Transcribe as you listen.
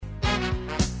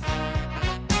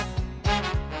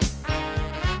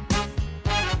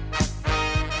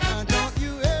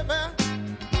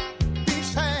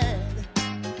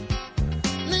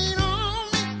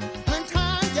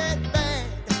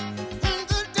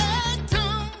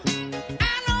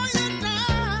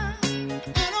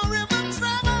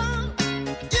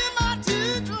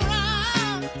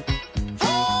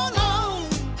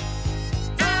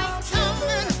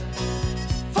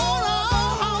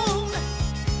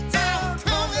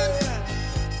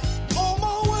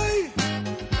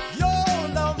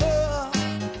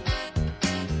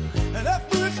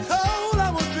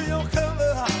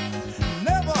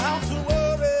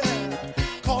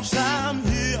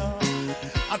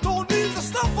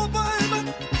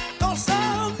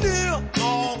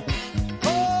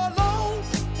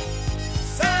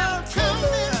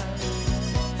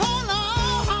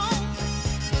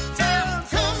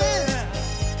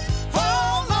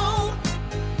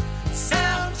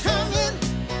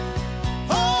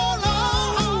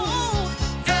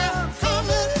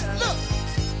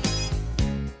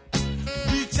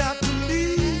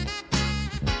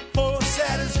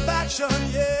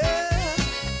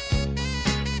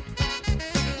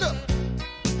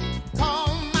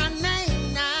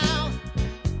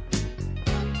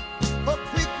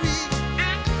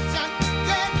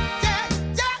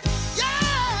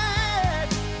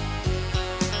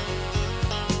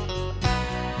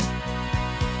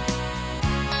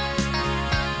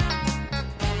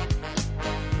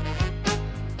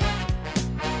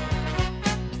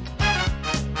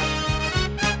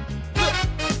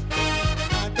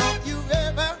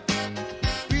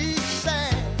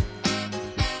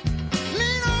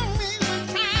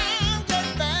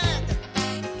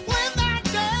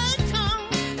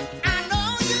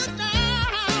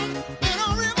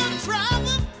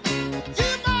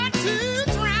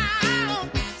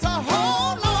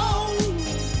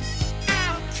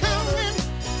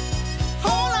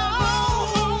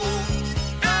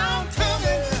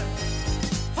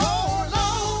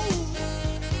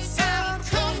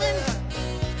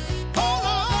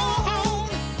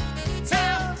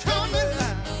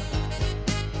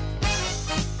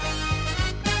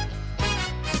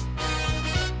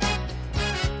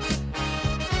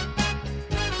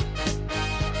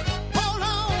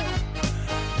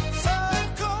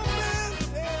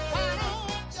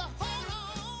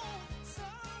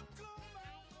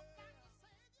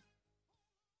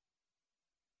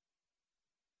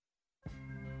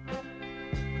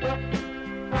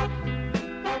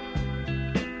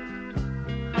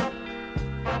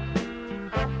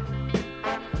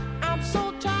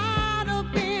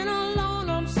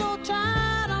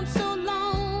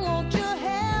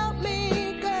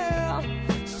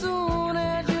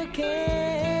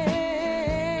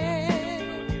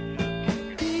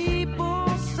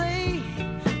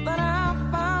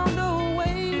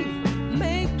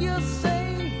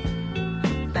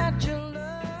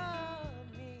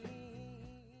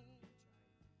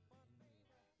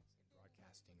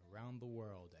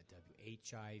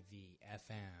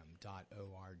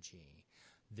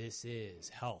This is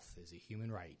Health is a Human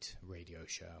Right radio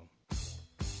show.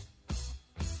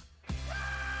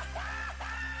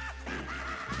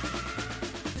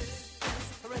 This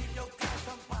is a radio cast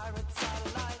on pirate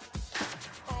satellite,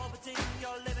 orbiting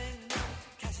your living room,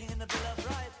 cashing in the Bill of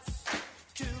Rights,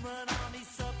 human army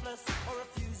surplus or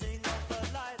refusing of the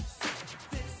lights.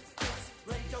 This is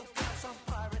radio cast on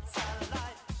pirate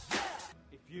satellite.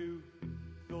 Yeah! If you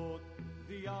thought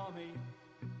the army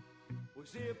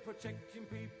was here protecting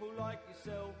people like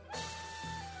yourself,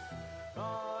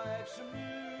 I have some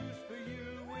news for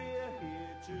you. We're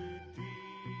here to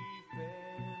defend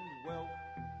wealth.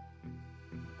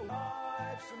 Oh, I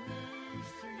have some news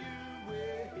to you.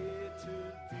 We're here to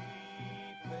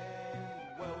defend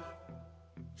wealth.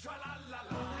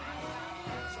 Tra-la-la-la,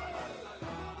 tra-la-la-la,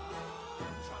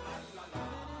 tra-la-la-la,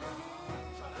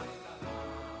 tra-la-la-la.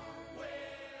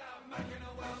 We're making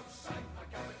a world safe for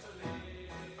capitalists.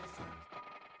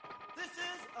 This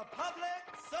is a public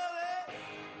service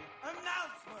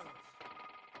announcement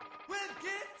with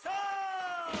guitar.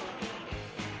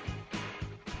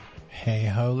 Hey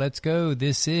ho, let's go.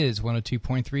 This is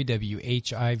 102.3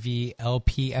 WHIV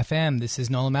LP-FM. This is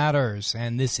NOLA Matters,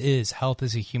 and this is Health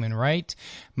is a Human Right.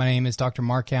 My name is Dr.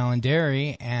 Mark Allen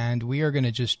Derry, and we are going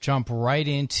to just jump right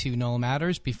into NOLA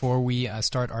Matters before we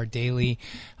start our daily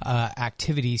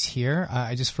activities here.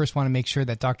 I just first want to make sure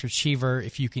that Dr. Cheever,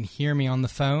 if you can hear me on the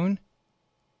phone.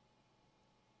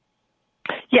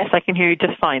 Yes, I can hear you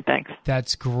just fine, thanks.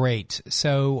 That's great.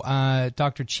 So,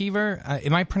 Dr. Cheever,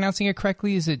 am I pronouncing it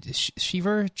correctly? Is it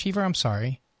Cheever? Cheever, I'm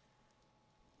sorry.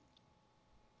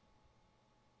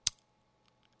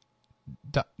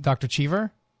 Dr.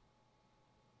 Cheever?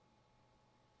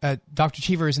 Dr.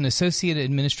 Cheever is an associate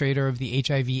administrator of the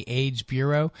HIV/AIDS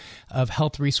Bureau of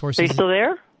Health Resources. Are you still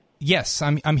there? Yes,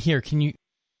 I'm here. Can you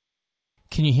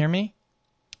hear me?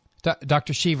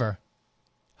 Dr. Cheever?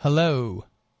 Hello.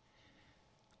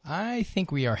 I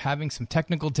think we are having some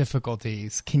technical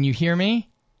difficulties. Can you hear me?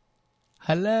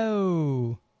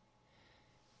 Hello.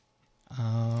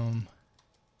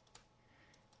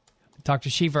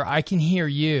 Dr. Cheever, I can hear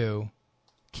you.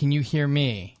 Can you hear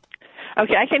me?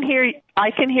 Okay, I can hear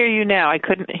you now. I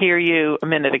couldn't hear you a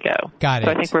minute ago. Got it.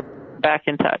 So I think we're back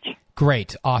in touch.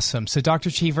 Great. Awesome. So Dr.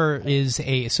 Cheever is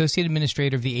a associate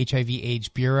administrator of the HIV/AIDS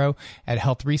Bureau at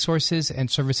Health Resources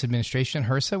and Service Administration,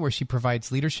 HRSA, where she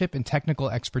provides leadership and technical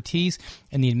expertise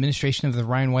in the administration of the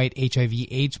Ryan White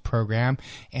HIV/AIDS program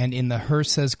and in the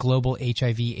HRSA's Global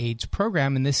HIV/AIDS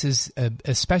program. And this is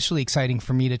especially exciting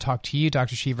for me to talk to you,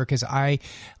 Dr. Cheever, because I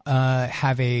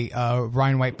have a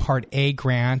Ryan White Part A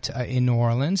grant in New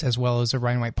Orleans, as well as a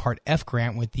Ryan White Part F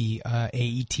grant with the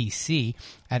AETC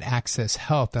at Access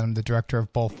Health. And I'm the director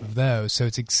of both of those. So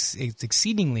it's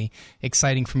exceedingly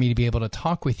exciting for me to be able to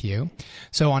talk with you.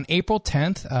 So on April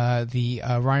 10th, the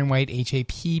Ryan White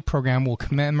HAP program will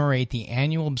commemorate the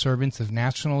annual observance of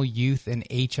National Youth and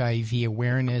HIV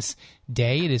Awareness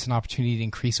Day. It is an opportunity to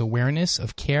increase awareness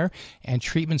of care and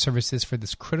treatment services for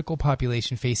this critical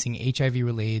population facing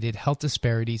HIV-related health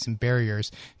disparities and barriers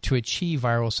to achieve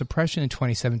viral suppression. In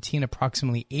 2017,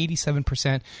 approximately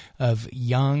 87% of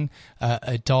young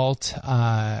adults,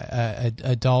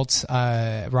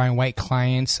 Ryan White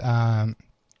clients,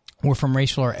 were from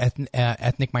racial or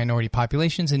ethnic minority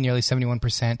populations, and nearly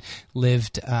 71%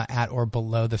 lived at or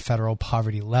below the federal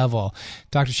poverty level.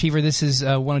 Dr. Cheever, this is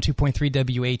 102.3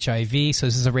 WHIV, so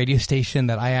this is a radio station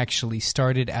that I actually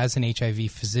started as an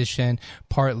HIV physician,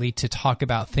 partly to talk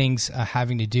about things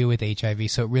having to do with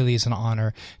HIV, so it really is an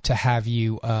honor to have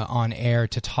you on air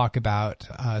to talk about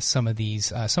some of these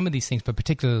things, but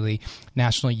particularly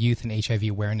National Youth and HIV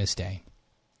Awareness Day.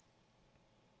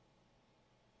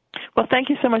 Well, thank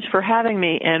you so much for having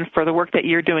me and for the work that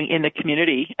you're doing in the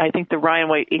community. I think the Ryan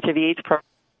White HIV/AIDS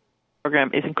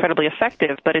program is incredibly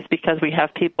effective, but it's because we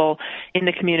have people in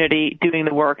the community doing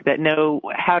the work that know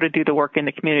how to do the work in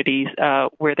the communities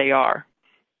where they are.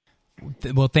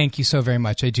 Well, thank you so very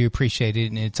much. I do appreciate it,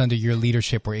 and it's under your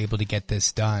leadership we're able to get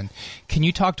this done. Can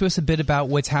you talk to us a bit about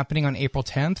what's happening on April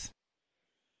 10th?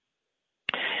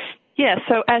 Yeah,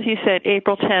 so as you said,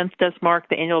 April 10th does mark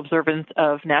the annual observance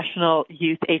of National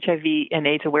Youth HIV and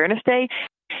AIDS Awareness Day.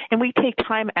 And we take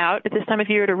time out at this time of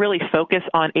year to really focus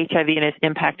on HIV and its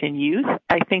impact in youth.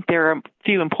 I think there are a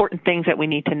few important things that we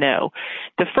need to know.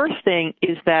 The first thing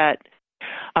is that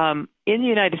in the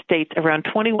United States, around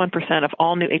 21% of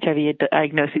all new HIV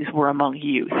diagnoses were among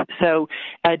youth. So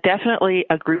definitely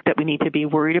a group that we need to be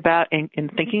worried about and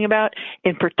thinking about.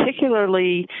 And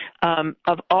particularly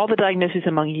of all the diagnoses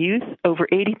among youth, over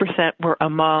 80% were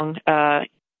among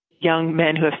young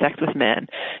men who have sex with men.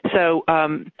 So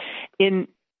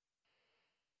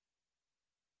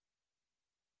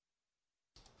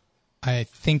I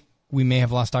think we may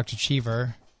have lost Dr.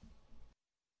 Cheever.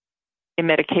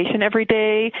 Medication every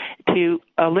day to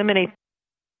eliminate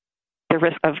the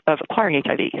risk of acquiring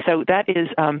HIV. So that is,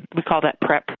 we call that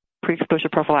PrEP, pre-exposure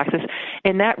prophylaxis,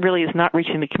 and that really is not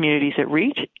reaching the communities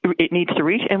it needs to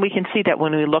reach. And we can see that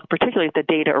when we look particularly at the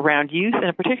data around youth,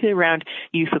 and particularly around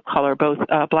youth of color, both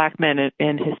black men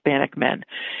and Hispanic men.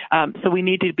 So we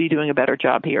need to be doing a better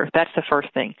job here. That's the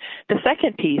first thing. The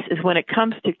second piece is when it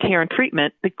comes to care and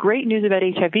treatment, the great news about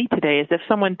HIV today is if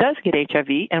someone does get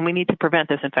HIV, and we need to prevent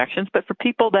those infections, but for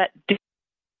people that do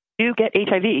get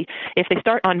HIV, if they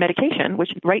start on medication, which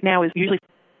right now is usually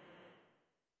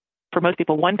for most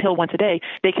people, one pill once a day,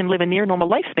 they can live a near normal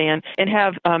lifespan and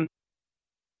have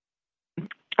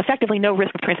effectively no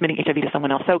risk of transmitting HIV to someone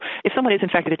else. So if someone is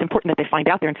infected, it's important that they find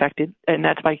out they're infected, and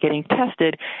that's by getting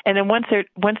tested. And then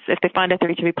if they find out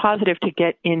they're HIV positive, to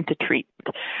get into treatment.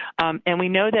 And we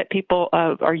know that people,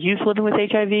 our youth living with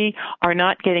HIV, are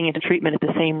not getting into treatment at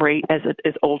the same rate as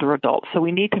older adults. So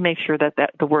we need to make sure that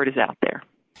the word is out there.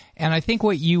 And I think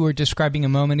what you were describing a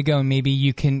moment ago, and maybe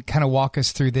you can kind of walk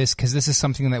us through this, because this is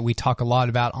something that we talk a lot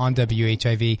about on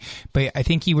WHIV, but I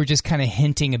think you were just kind of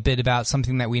hinting a bit about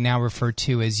something that we now refer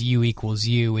to as U equals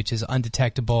U, which is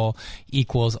undetectable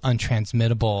equals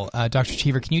untransmittable. Dr.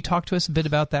 Cheever, can you talk to us a bit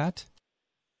about that?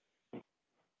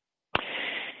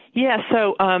 Yeah,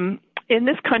 so in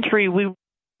this country,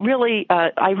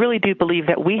 I really do believe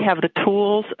that we have the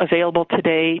tools available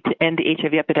today to end the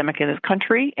HIV epidemic in this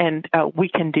country, and we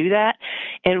can do that.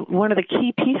 And one of the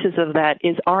key pieces of that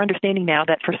is our understanding now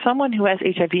that for someone who has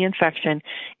HIV infection,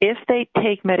 if they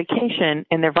take medication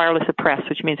and they're virally suppressed,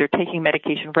 which means they're taking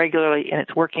medication regularly and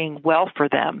it's working well for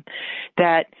them,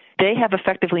 that they have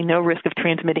effectively no risk of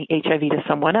transmitting HIV to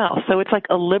someone else. So it's like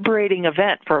a liberating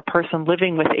event for a person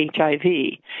living with HIV.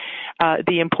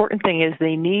 The important thing is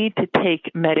they need to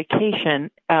take medication.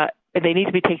 They need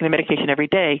to be taking the medication every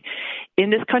day.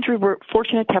 In this country, we're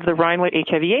fortunate to have the Ryan White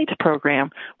HIV/AIDS program,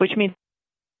 which means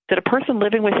that a person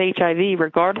living with HIV,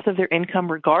 regardless of their income,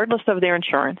 regardless of their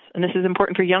insurance, and this is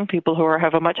important for young people who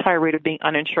have a much higher rate of being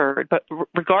uninsured, but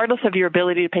regardless of your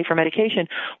ability to pay for medication,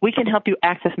 we can help you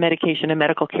access medication and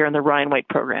medical care in the Ryan White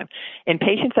program. And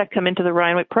patients that come into the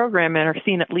Ryan White program and are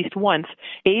seen at least once,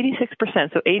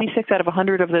 86%, so 86 out of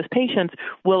 100 of those patients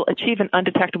will achieve an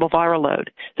undetectable viral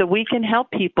load. So we can help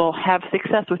people have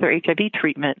success with their HIV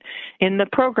treatment. In the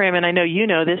program, and I know you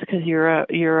know this because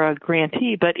you're a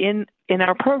grantee, but in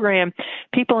our program,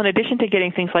 people, in addition to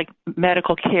getting things like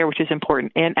medical care, which is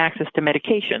important, and access to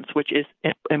medications, which is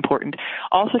important,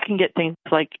 also can get things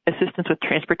like assistance with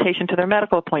transportation to their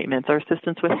medical appointments, or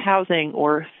assistance with housing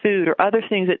or food or other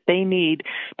things that they need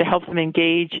to help them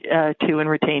engage to and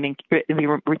be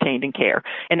retained in care.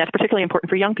 And that's particularly important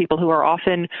for young people who are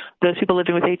often, those people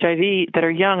living with HIV that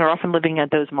are young are often living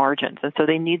at those margins. And so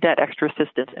they need that extra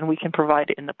assistance, and we can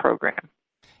provide it in the program.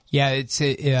 Yeah,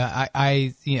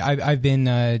 I've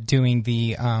been doing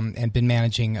the and been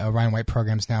managing Ryan White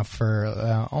programs now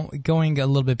for going a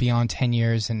little bit beyond 10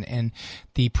 years, and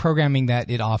the programming that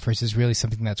it offers is really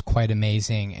something that's quite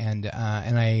amazing, and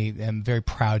I am very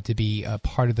proud to be a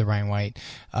part of the Ryan White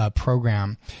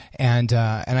program, and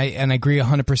I agree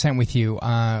 100% with you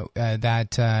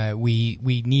that we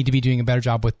need to be doing a better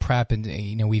job with PrEP,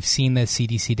 and we've seen the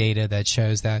CDC data that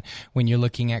shows that when you're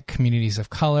looking at communities of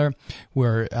color,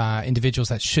 where individuals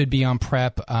that should be on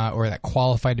PrEP or that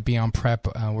qualify to be on PrEP,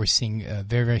 we're seeing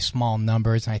very, very small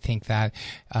numbers. And I think that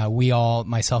we all,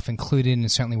 myself included, and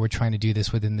certainly we're trying to do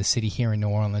this within the city here in New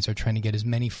Orleans, are trying to get as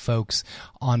many folks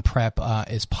on PrEP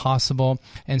as possible.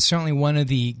 And certainly one of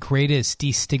the greatest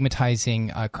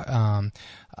destigmatizing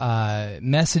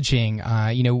messaging,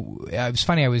 it was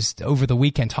funny, I was over the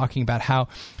weekend talking about how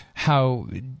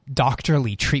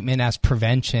doctorly treatment as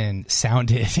prevention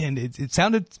sounded, and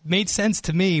it made sense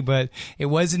to me, but it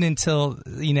wasn't until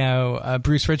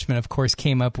Bruce Richmond, of course,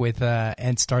 came up with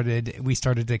we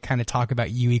started to kind of talk about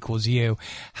U equals U,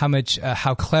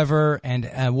 how clever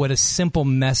and what a simple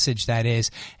message that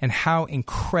is, and how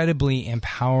incredibly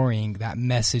empowering that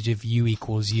message of U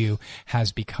equals U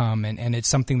has become, and it's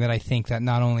something that I think that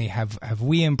not only have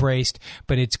we embraced,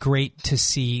 but it's great to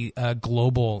see a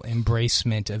global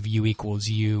embracement of U equals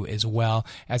U as well,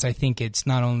 as I think it's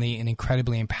not only an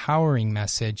incredibly empowering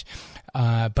message,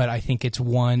 but I think it's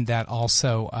one that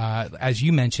also, as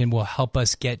you mentioned, will help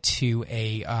us get to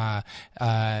an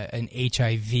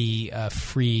HIV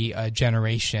free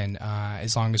generation,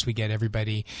 as long as we get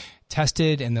everybody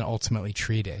tested and then ultimately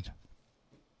treated.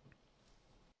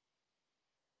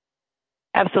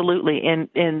 Absolutely. And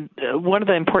one of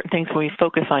the important things when we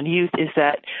focus on youth is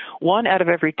that 1 out of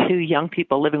every 2 young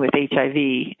people living with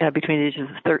HIV between the ages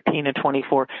of 13 and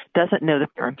 24 doesn't know that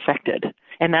they're infected.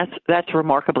 And that's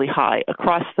remarkably high.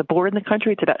 Across the board in the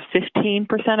country, it's about 15%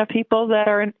 of people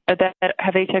that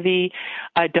have HIV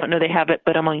don't know they have it,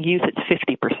 but among youth, it's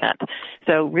 50%.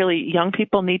 So really, young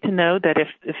people need to know that if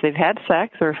they've had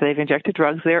sex or if they've injected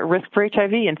drugs, they're at risk for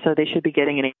HIV, and so they should be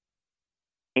getting an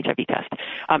HIV test.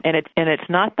 And it's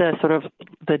not the sort of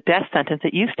the death sentence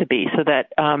it used to be, so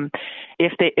that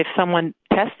if someone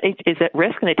is at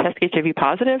risk and they test HIV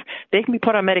positive, they can be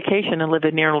put on medication and live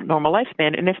a near normal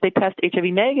lifespan. And if they test HIV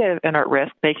negative and are at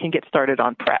risk, they can get started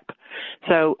on PrEP.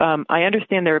 So I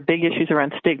understand there are big issues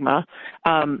around stigma,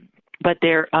 but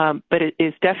it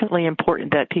is definitely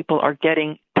important that people are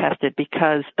getting tested,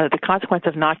 because the consequence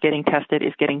of not getting tested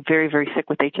is getting very, very sick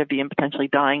with HIV and potentially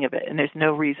dying of it. And there's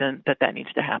no reason that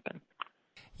needs to happen.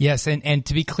 Yes, and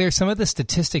to be clear, some of the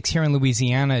statistics here in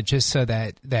Louisiana, just so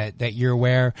that you're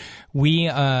aware, we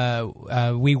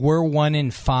were 1 in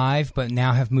 5, but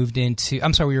now have moved into.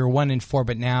 I'm sorry, we were 1 in 4,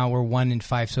 but now we're 1 in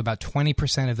 5. So about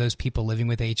 20% of those people living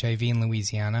with HIV in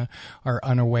Louisiana are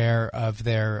unaware of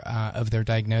their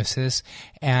diagnosis,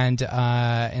 and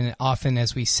often,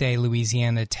 as we say,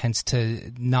 Louisiana tends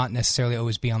to not necessarily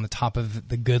always be on the top of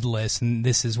the good list, and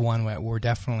this is one where we're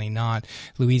definitely not.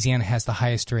 Louisiana has the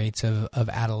highest rates of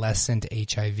adolescent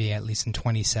HIV, at least in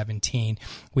 2017.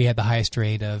 We had the highest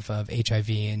rate of HIV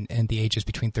in the ages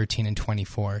between 13 and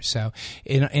 24. So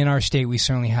in our state, we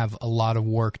certainly have a lot of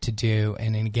work to do.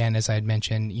 And again, as I had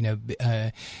mentioned,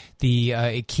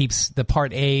 it keeps the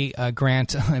Part A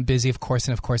grant busy, of course,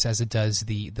 and of course, as it does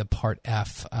the Part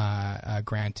F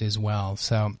grant as well.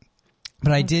 So.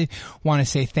 But I did want to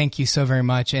say thank you so very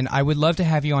much, and I would love to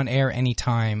have you on air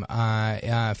anytime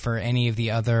for any of the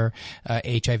other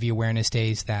HIV awareness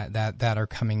days that are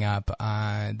coming up.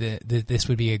 This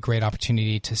would be a great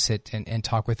opportunity to sit and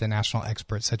talk with a national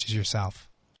expert such as yourself.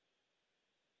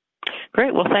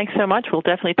 Great. Well, thanks so much. We'll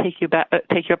definitely take you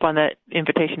up on that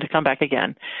invitation to come back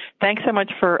again. Thanks so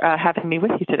much for having me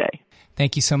with you today.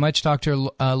 Thank you so much. Dr.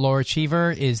 Laura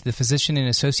Cheever is the Physician and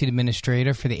Associate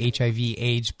Administrator for the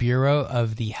HIV/AIDS Bureau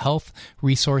of the Health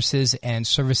Resources and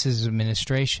Services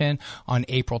Administration. On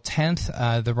April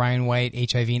 10th, the Ryan White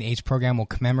HIV and AIDS program will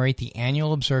commemorate the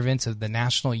annual observance of the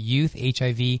National Youth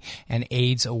HIV and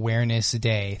AIDS Awareness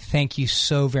Day. Thank you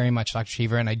so very much, Dr.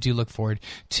 Cheever, and I do look forward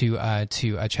to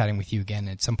chatting with you again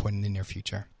at some point in the near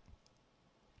future.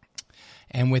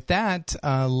 And with that,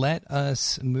 let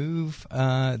us move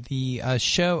the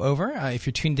show over. If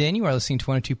you're tuned in, you are listening to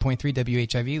 102.3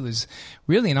 WHIV. It was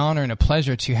really an honor and a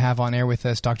pleasure to have on air with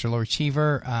us Dr. Laura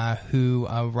Cheever, who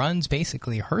runs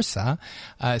basically HRSA,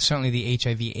 certainly the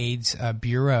HIV/AIDS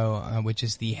Bureau, which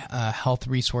is the Health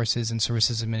Resources and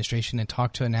Services Administration, and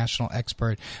talk to a national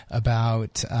expert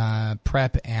about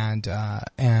PrEP and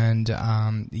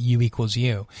U equals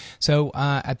U. So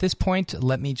at this point,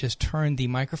 let me just turn the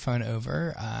microphone over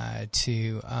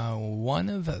to one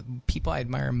of the people I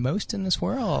admire most in this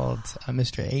world,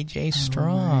 Mr. AJ Strong.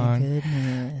 Oh my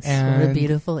goodness! What a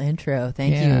beautiful intro.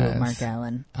 Thank you, Mark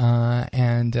Allen. I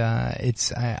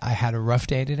had a rough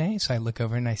day today, so I look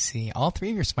over and I see all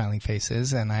three of your smiling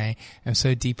faces, and I am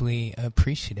so deeply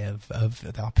appreciative of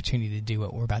the opportunity to do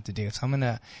what we're about to do. So I'm going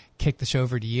to kick the show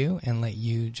over to you and let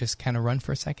you just kind of run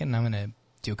for a second, and I'm going to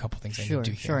do a couple things I need to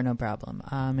do here. Sure, no problem.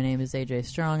 My name is AJ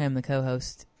Strong. I'm the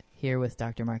co-host here with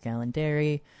Dr. Mark Allen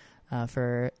Derry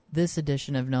for this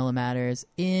edition of NOLA Matters.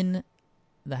 In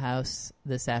the house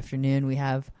this afternoon, we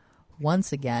have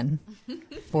once again,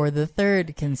 for the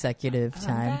third consecutive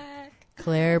time,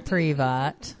 Claire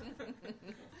Privat.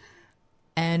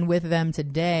 And with them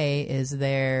today is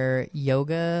their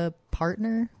yoga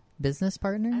partner, business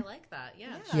partner. I like that,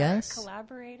 yeah. Yes.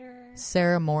 Collaborator.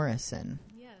 Sarah Morrison.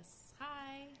 Yes.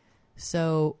 Hi.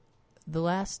 So the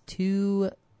last two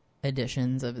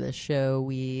editions of this show,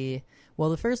 the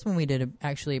first one we did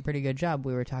actually a pretty good job.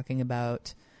 We were talking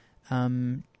about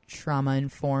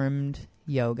trauma-informed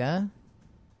yoga.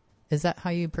 Is that how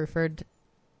you preferred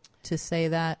to say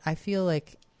that? I feel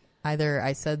like either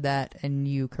I said that and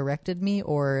you corrected me,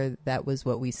 or that was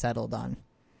what we settled on.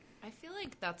 I feel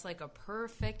like that's like a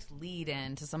perfect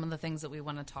lead-in to some of the things that we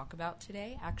want to talk about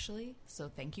today, actually. So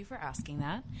thank you for asking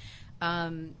that.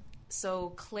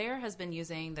 So Claire has been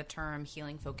using the term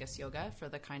healing focus yoga for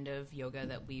the kind of yoga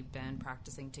that we've been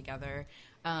practicing together.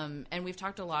 And we've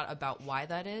talked a lot about why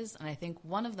that is. And I think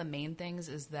one of the main things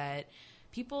is that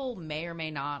people may or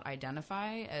may not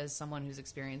identify as someone who's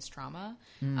experienced trauma.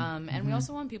 And we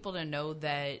also want people to know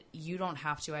that you don't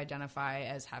have to identify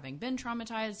as having been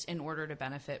traumatized in order to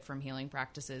benefit from healing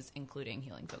practices, including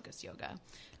healing-focused yoga.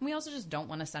 And we also just don't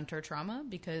want to center trauma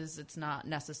because it's not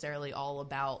necessarily all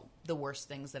about the worst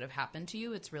things that have happened to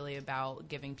you. It's really about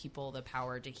giving people the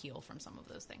power to heal from some of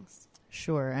those things.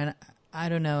 Sure. And I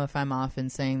don't know if I'm off in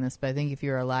saying this, but I think if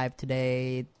you're alive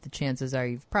today, the chances are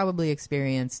you've probably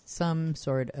experienced some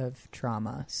sort of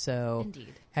trauma. So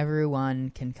Indeed.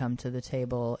 everyone can come to the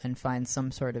table and find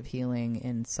some sort of healing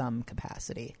in some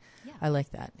capacity. Yeah. I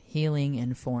like that.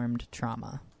 Healing-informed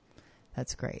trauma.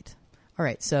 That's great. All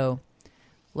right. So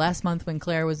last month when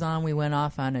Claire was on, we went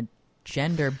off on a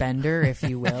gender bender, if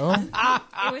you will.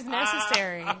 It was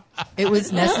necessary. It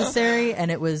was necessary, and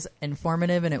it was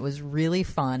informative, and it was really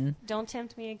fun. Don't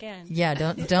tempt me again. Yeah,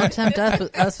 don't tempt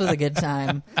us with a good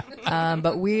time.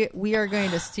 But we are going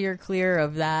to steer clear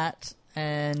of that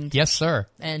and Yes, sir.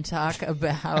 and talk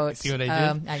about. See what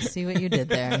I did? I see what you did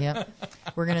there. Yep.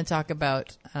 We're going to talk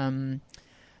about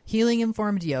healing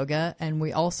informed yoga, and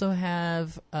we also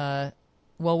have.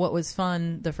 Well, what was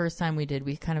fun the first time we did,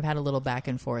 we kind of had a little back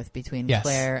and forth between Yes.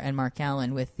 Claire and Mark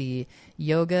Allen with the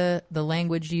yoga, the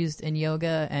language used in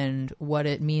yoga and what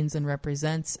it means and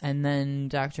represents. And then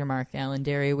Dr. Mark Allen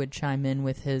Derry would chime in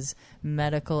with his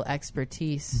medical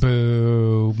expertise.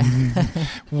 Boo.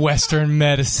 Western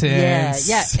medicine. Yeah.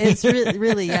 It's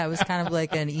really, it was kind of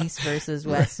like an East versus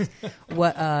West,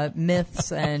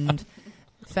 myths and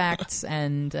facts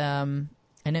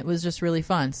and it was just really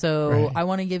fun. So Right. I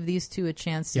want to give these two a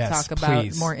chance to Yes, talk about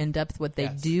please. more in depth what they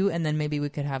Yes. do, and then maybe we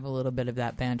could have a little bit of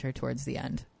that banter towards the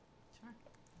end. Sure.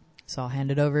 So I'll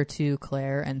hand it over to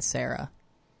Claire and Sarah.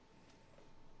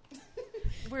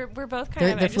 We're both They're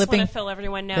kind of. I just flipping- want to fill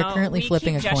everyone know. they're currently we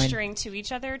flipping keep a coin. gesturing to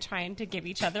each other, trying to give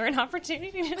each other an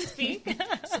opportunity to speak.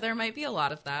 So there might be a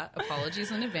lot of that.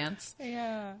 Apologies in advance.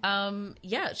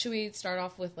 Yeah. Should we start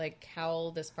off with like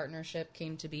how this partnership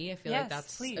came to be? I feel Yes, like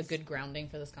that's please. a good grounding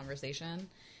for this conversation.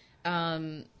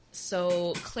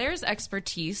 So Claire's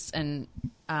expertise, and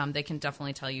they can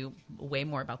definitely tell you way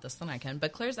more about this than I can,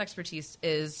 but Claire's expertise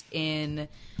is in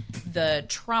the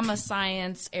trauma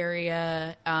science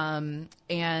area.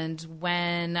 And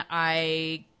when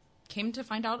I came to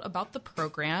find out about the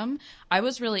program, I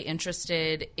was really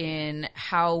interested in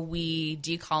how we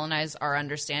decolonize our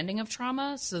understanding of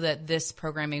trauma so that this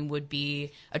programming would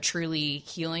be a truly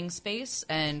healing space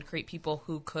and create people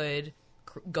who could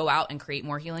go out and create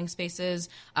more healing spaces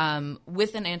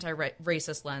with an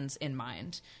anti-racist lens in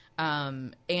mind.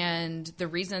 And the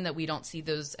reason that we don't see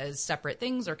those as separate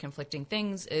things or conflicting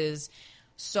things is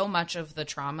so much of the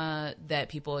trauma that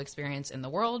people experience in the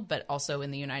world, but also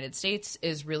in the United States,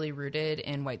 is really rooted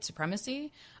in white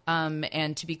supremacy.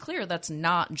 And to be clear, that's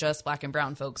not just Black and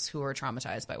brown folks who are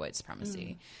traumatized by white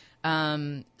supremacy.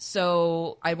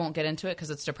 So I won't get into it because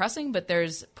it's depressing, but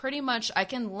there's pretty much, I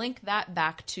can link that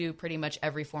back to pretty much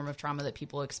every form of trauma that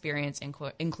people experience,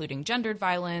 including gendered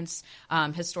violence,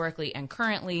 historically and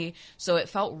currently. So it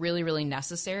felt really, really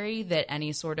necessary that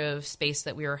any sort of space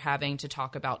that we were having to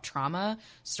talk about trauma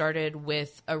started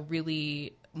with a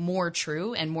really more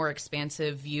true and more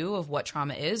expansive view of what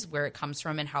trauma is, where it comes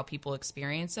from, and how people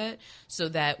experience it, so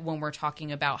that when we're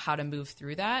talking about how to move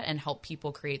through that and help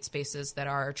people create spaces that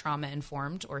are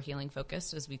trauma-informed or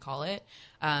healing-focused, as we call it,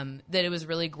 that it was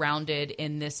really grounded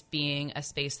in this being a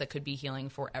space that could be healing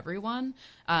for everyone,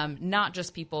 not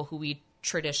just people who we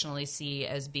traditionally see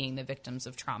as being the victims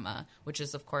of trauma, which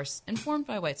is, of course, informed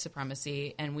by white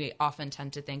supremacy, and we often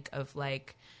tend to think of,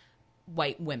 like,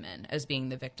 white women as being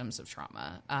the victims of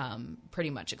trauma, pretty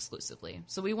much exclusively.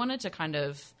 So we wanted to kind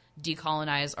of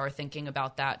decolonize our thinking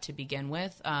about that to begin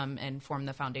with, and form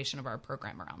the foundation of our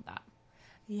program around that.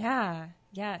 Yeah.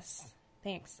 Yes.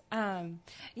 Thanks.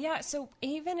 So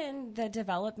even in the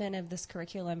development of this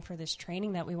curriculum for this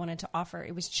training that we wanted to offer,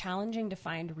 it was challenging to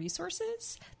find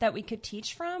resources that we could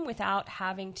teach from without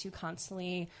having to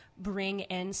constantly bring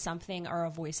in something or a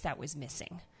voice that was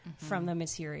missing from the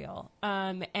material.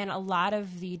 And a lot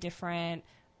of the different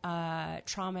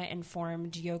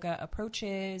trauma-informed yoga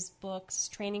approaches, books,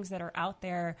 trainings that are out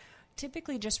there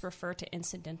typically just refer to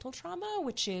incidental trauma,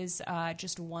 which is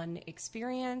just one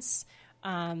experience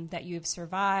that you've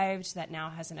survived that now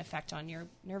has an effect on your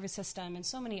nervous system and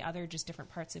so many other just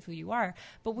different parts of who you are.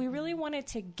 But we really wanted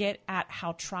to get at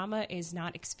how trauma is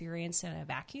not experienced in a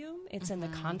vacuum. It's in the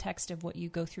context of what you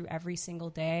go through every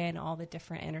single day and all the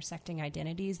different intersecting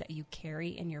identities that you carry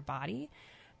in your body.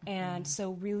 And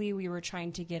so really we were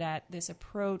trying to get at this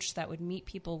approach that would meet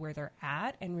people where they're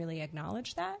at and really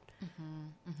acknowledge that.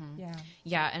 Yeah.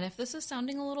 Yeah, and if this is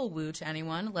sounding a little woo to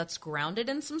anyone, let's ground it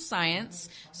in some science.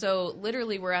 So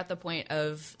literally we're at the point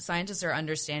of scientists are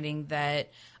understanding that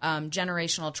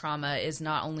generational trauma is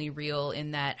not only real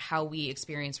in that how we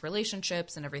experience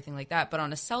relationships and everything like that, but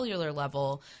on a cellular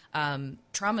level,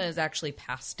 trauma is actually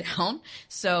passed down.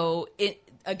 So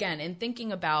again, in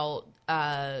thinking about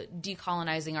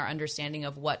decolonizing our understanding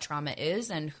of what trauma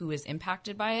is and who is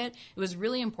impacted by it, it was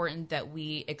really important that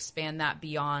we expand that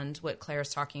beyond what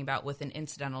Claire's talking about with an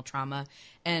incidental trauma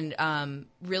and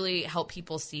really help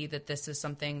people see that this is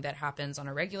something that happens on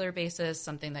a regular basis,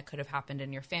 something that could have happened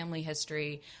in your family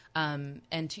history.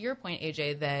 And to your point,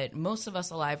 AJ, that most of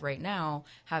us alive right now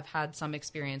have had some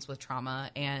experience with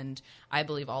trauma, and I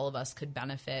believe all of us could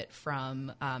benefit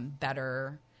from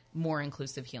better, more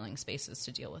inclusive healing spaces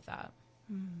to deal with that.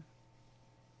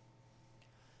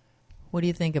 What do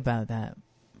you think about that,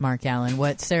 Mark Allen?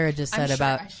 What Sarah just said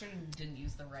about... I didn't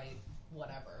use the right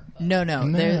whatever. But. No.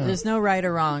 There's no right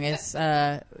or wrong. It's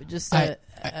just a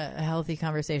healthy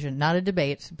conversation. Not a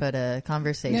debate, but a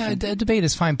conversation. Yeah, a debate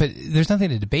is fine, but there's nothing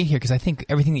to debate here because I think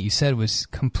everything that you said was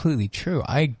completely true.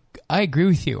 I agree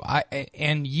with you.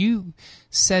 And you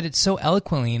said it so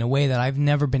eloquently in a way that I've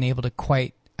never been able to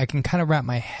quite... I can kind of wrap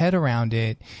my head around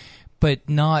it, but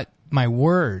not my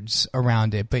words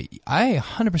around it. But I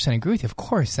 100% agree with you, of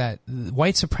course, that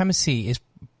white supremacy is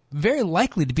very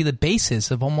likely to be the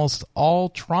basis of almost all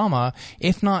trauma,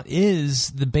 if not is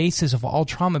the basis of all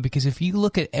trauma, because if you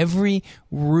look at every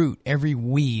root, every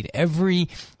weed, every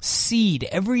seed,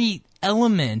 every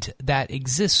element that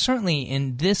exists, certainly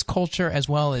in this culture as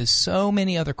well as so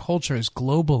many other cultures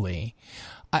globally,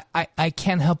 I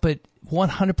can't help but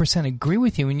 100% agree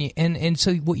with you. And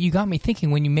so what you got me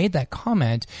thinking when you made that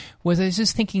comment was I was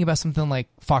just thinking about something like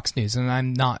Fox News, and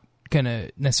I'm not going to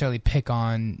necessarily pick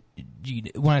on,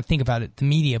 when I think about it, the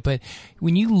media, but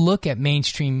when you look at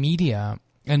mainstream media,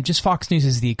 and just Fox News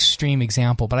is the extreme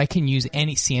example, but I can use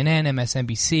any CNN,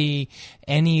 MSNBC,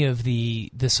 any of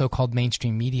the so-called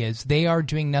mainstream medias. They are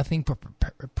doing nothing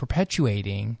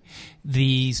perpetuating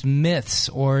these myths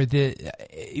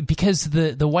because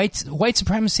the white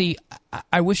supremacy.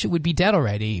 I wish it would be dead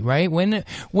already, right? When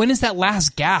is that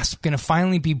last gasp going to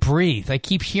finally be breathed? I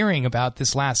keep hearing about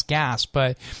this last gasp,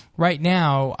 but right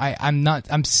now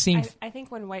I'm seeing. I think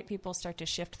when white people start to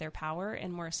shift their power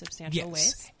in more substantial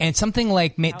ways, and something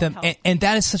like and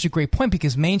that is such a great point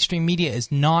because mainstream media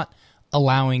is not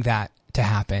allowing that to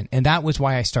happen, and that was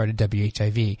why I started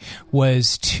WHIV,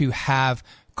 was to have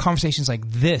conversations like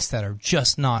this that are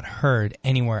just not heard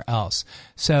anywhere else.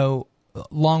 So.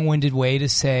 Long-winded way to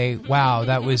say, wow,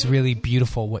 that was really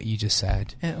beautiful what you just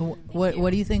said. What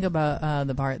do you think about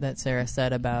the part that Sarah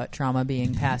said about trauma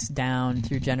being passed down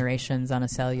through generations on a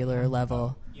cellular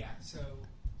level? Yeah, so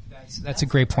that's a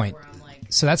great point.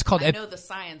 So that's called... I know the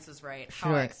science is right.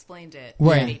 How I explained it,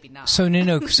 right. Maybe not. So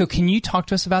no. So can you talk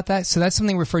to us about that? So that's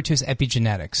something referred to as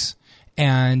epigenetics.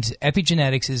 And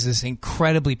epigenetics is this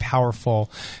incredibly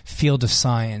powerful field of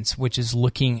science, which is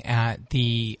looking at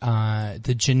the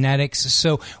genetics.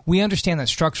 So we understand that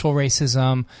structural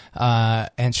racism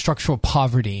and structural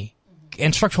poverty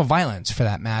and structural violence, for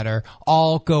that matter,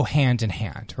 all go hand in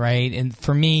hand, right? And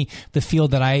for me, the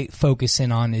field that I focus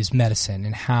in on is medicine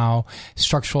and how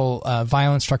structural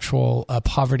violence, structural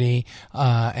poverty,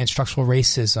 and structural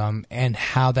racism, and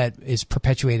how that is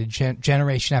perpetuated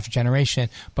generation after generation,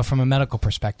 but from a medical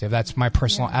perspective. That's my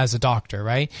personal, as a doctor,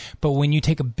 right? But when you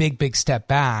take a big step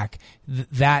back,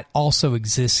 that also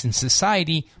exists in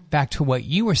society. Back to what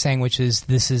you were saying, which is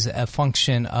this is a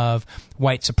function of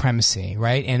white supremacy,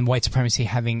 right? And white supremacy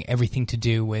having everything to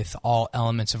do with all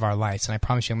elements of our lives. And I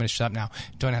promise you I'm going to shut up now.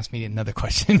 Don't ask me another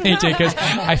question, AJ, because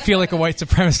I feel like a white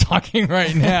supremacist talking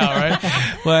right now,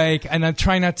 right? And I'm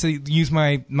trying not to use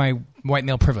my white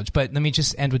male privilege. But let me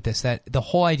just end with this, that the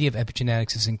whole idea of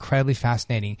epigenetics is incredibly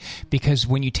fascinating because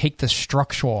when you take the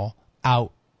structural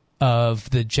out of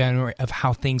of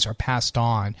how things are passed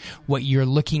on, what you're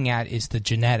looking at is the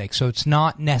genetics. So it's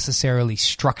not necessarily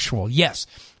structural. Yes,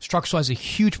 structural has a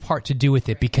huge part to do with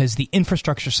it because the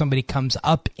infrastructure somebody comes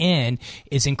up in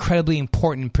is incredibly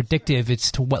important and predictive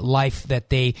as to what life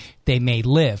that they may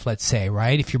live, let's say,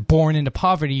 right? If you're born into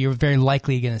poverty, you're very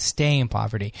likely going to stay in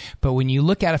poverty. But when you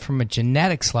look at it from a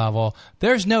genetics level,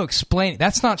 there's no explaining.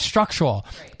 That's not structural.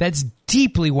 Right. That's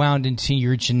deeply wound into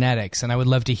your genetics. And I would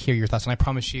love to hear your thoughts. And I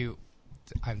promise you,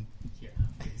 I'm here.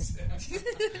 I'm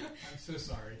so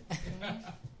sorry.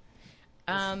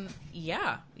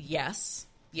 Yes.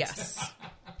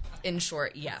 In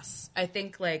short, yes. I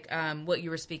think like what you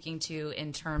were speaking to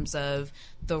in terms of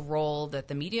the role that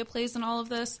the media plays in all of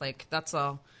this, like that's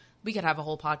all. We could have a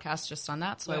whole podcast just on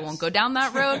that, so I won't go down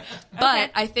that road.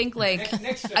 But I think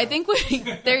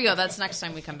there you go. That's next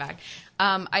time we come back.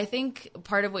 I think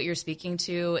part of what you're speaking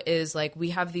to is like we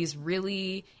have these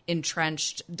really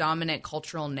entrenched dominant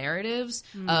cultural narratives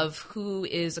of who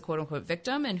is a quote unquote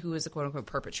victim and who is a quote unquote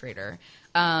perpetrator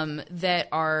that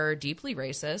are deeply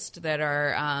racist, that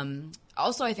are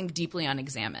also, I think, deeply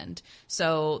unexamined.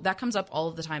 So that comes up all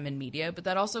of the time in media, but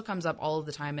that also comes up all of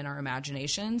the time in our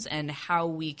imaginations and how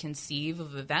we conceive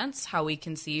of events, how we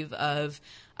conceive of,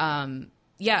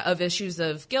 of issues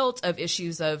of guilt, of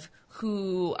issues of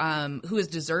who is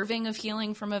deserving of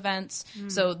healing from events.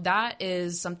 So that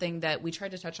is something that we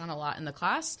tried to touch on a lot in the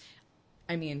class.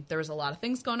 I mean, there was a lot of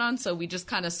things going on, so we just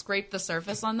kind of scraped the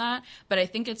surface on that. But I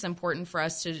think it's important for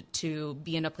us to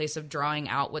be in a place of drawing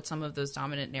out what some of those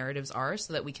dominant narratives are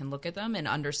so that we can look at them and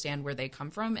understand where they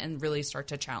come from and really start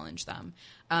to challenge them.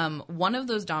 One of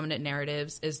those dominant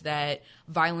narratives is that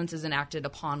violence is enacted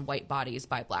upon white bodies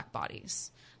by black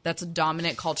bodies. That's a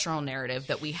dominant cultural narrative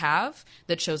that we have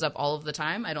that shows up all of the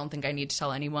time. I don't think I need to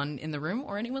tell anyone in the room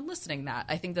or anyone listening that.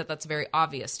 I think that that's very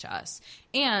obvious to us.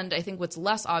 And I think what's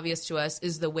less obvious to us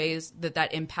is the ways that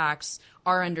that impacts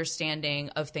our understanding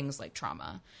of things like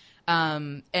trauma.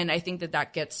 And I think that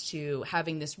that gets to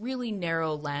having this really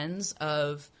narrow lens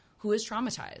of who is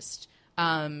traumatized.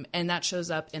 And that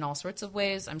shows up in all sorts of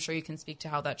ways. I'm sure you can speak to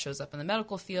how that shows up in the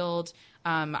medical field.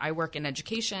 I work in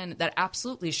education. That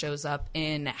absolutely shows up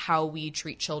in how we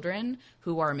treat children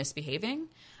who are misbehaving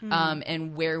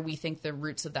and where we think the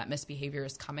roots of that misbehavior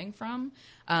is coming from.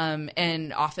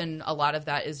 And often a lot of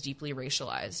that is deeply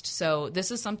racialized. So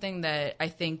this is something that I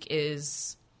think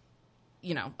is,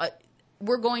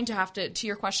 we're going to have to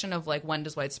your question of like, when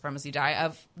does white supremacy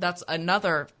die? That's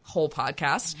another whole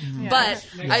podcast. Mm-hmm. But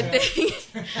I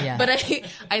think,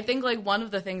 I think like one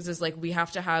of the things is like, we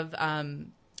have to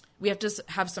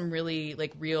have some really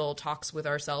like real talks with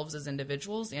ourselves as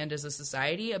individuals and as a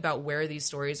society about where these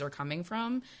stories are coming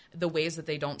from, the ways that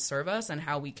they don't serve us and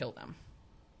how we kill them.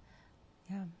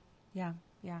 Yeah.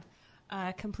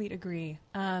 Complete agree.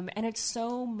 And it's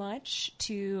so much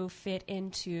to fit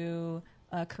into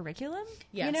a curriculum,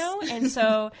 yes. And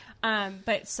so,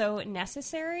 but so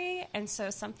necessary. And so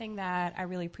something that I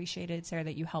really appreciated, Sarah,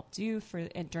 that you helped do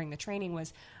during the training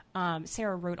was,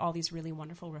 Sarah wrote all these really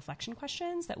wonderful reflection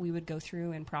questions that we would go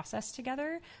through and process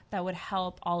together that would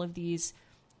help all of these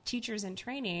teachers in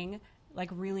training, like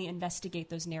really investigate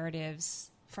those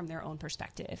narratives from their own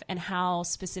perspective and how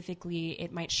specifically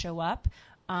it might show up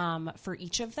for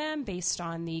each of them based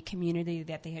on the community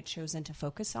that they had chosen to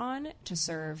focus on to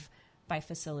serve by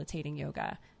facilitating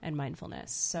yoga and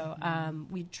mindfulness. So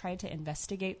we tried to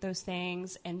investigate those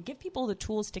things and give people the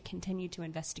tools to continue to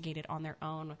investigate it on their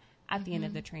own at the end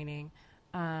of the training.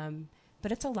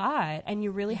 But it's a lot, and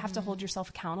you really have to hold yourself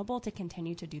accountable to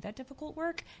continue to do that difficult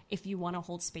work if you want to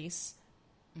hold space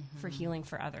for healing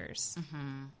for others.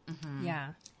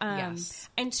 Yeah. Yes.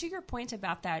 And to your point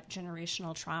about that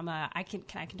generational trauma, I can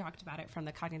talk about it from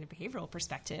the cognitive behavioral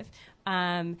perspective.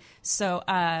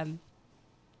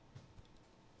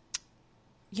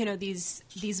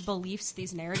 These beliefs,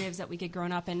 these narratives that we get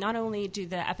grown up in, not only do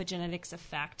the epigenetics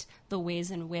affect the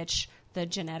ways in which the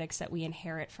genetics that we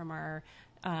inherit from our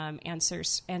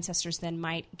ancestors then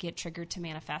might get triggered to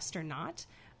manifest or not,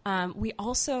 we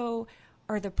also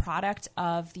are the product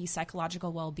of the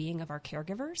psychological well-being of our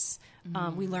caregivers.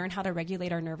 We learn how to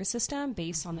regulate our nervous system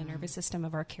based on the nervous system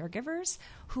of our caregivers,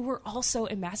 who were also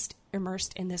immersed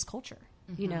in this culture.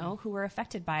 Who were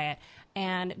affected by it.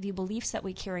 And the beliefs that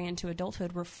we carry into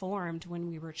adulthood were formed when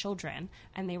we were children,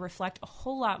 and they reflect a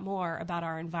whole lot more about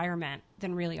our environment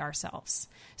than really ourselves.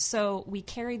 So we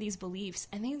carry these beliefs,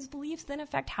 and these beliefs then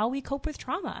affect how we cope with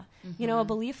trauma. A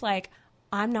belief like,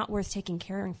 I'm not worth taking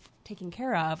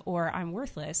care of, or I'm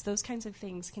worthless. Those kinds of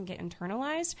things can get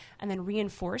internalized and then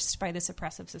reinforced by this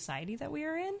oppressive society that we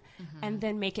are in, and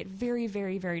then make it very,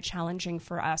 very, very challenging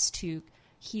for us to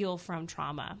heal from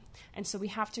trauma. And so we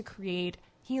have to create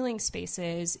healing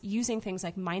spaces using things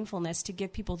like mindfulness to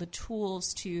give people the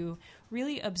tools to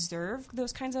really observe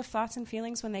those kinds of thoughts and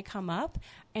feelings when they come up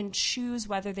and choose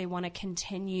whether they want to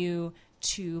continue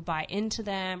to buy into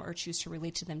them or choose to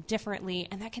relate to them differently.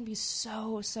 And that can be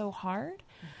so, so hard.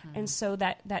 And so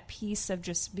that piece of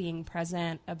just being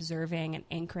present, observing, and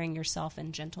anchoring yourself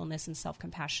in gentleness and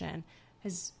self-compassion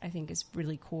I think is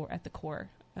really at the core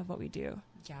of what we do.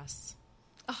 Yes.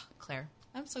 Oh, Claire,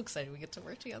 I'm so excited we get to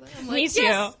work together. I'm Me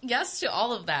too. Yes to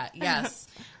all of that. Yes.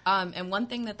 And one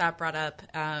thing that brought up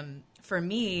for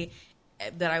me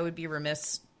that I would be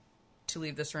remiss to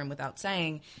leave this room without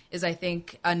saying is I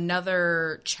think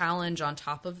another challenge on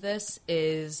top of this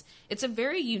is it's a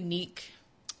very unique,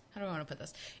 how do I want to put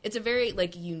this? It's a very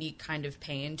like unique kind of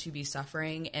pain to be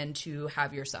suffering and to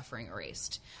have your suffering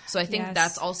erased. So I think Yes.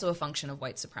 that's also a function of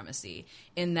white supremacy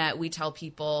in that we tell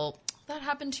people, that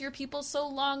happened to your people so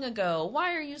long ago.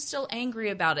 Why are you still angry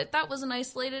about it? That was an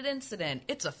isolated incident.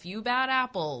 It's a few bad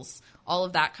apples. All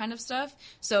of that kind of stuff.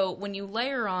 So when you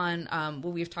layer on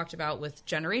what we've talked about with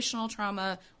generational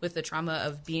trauma, with the trauma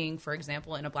of being, for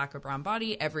example, in a black or brown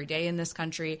body every day in this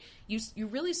country, you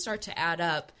really start to add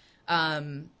up.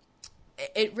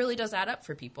 It really does add up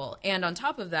for people. And on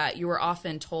top of that, you are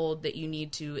often told that you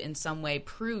need to, in some way,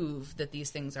 prove that these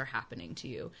things are happening to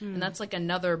you. And that's like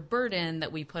another burden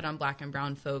that we put on black and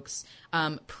brown folks.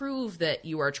 Prove that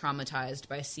you are traumatized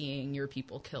by seeing your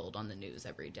people killed on the news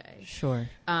every day. Sure.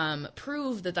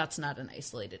 Prove that that's not an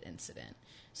isolated incident.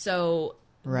 So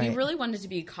Right. we really wanted to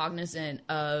be cognizant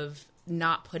of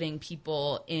not putting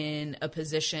people in a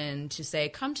position to say,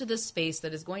 come to this space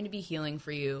that is going to be healing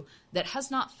for you, that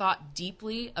has not thought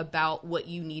deeply about what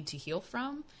you need to heal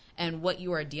from and what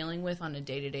you are dealing with on a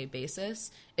day-to-day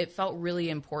basis. It felt really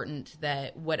important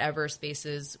that whatever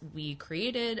spaces we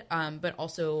created, but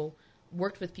also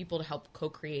worked with people to help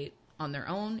co-create on their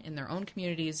own, in their own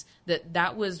communities,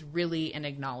 that was really an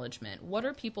acknowledgement. What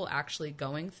are people actually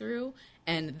going through?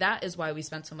 And that is why we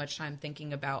spent so much time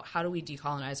thinking about how do we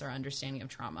decolonize our understanding of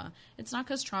trauma. It's not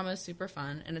because trauma is super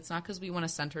fun, and it's not because we want to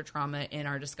center trauma in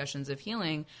our discussions of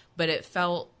healing, but it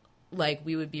felt like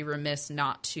we would be remiss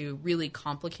not to really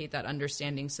complicate that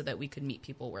understanding so that we could meet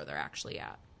people where they're actually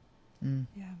at.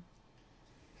 Yeah.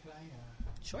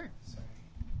 Sure.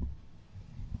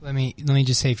 Let me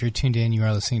just say, if you're tuned in, you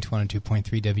are listening to 102.3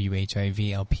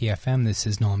 WHIV LPFM. This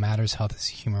is No Matters, Health is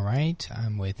a Human Right.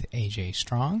 I'm with AJ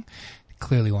Strong.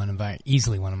 Clearly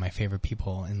easily one of my favorite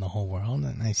people in the whole world,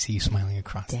 and I see you smiling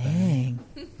across Dang.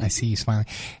 I see you smiling.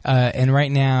 And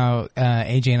right now,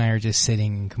 AJ and I are just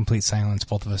sitting in complete silence,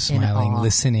 both of us In smiling, awe.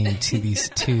 listening to these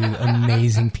two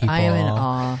amazing people. I am in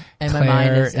awe, and Claire my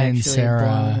mind is and actually Sarah,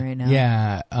 blown right now.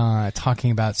 yeah, talking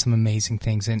about some amazing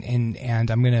things, and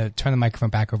I'm going to turn the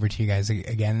microphone back over to you guys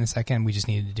again in a second. We just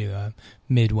needed to do a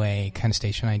midway kind of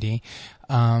station ID,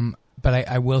 but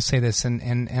I will say this, and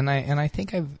I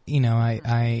think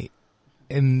I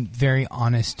am very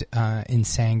honest in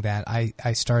saying that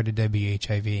I started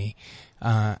WHIV.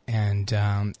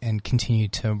 And continue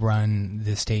to run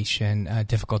the station,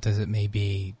 difficult as it may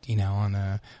be, on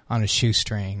a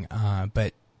shoestring.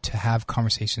 But to have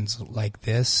conversations like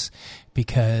this,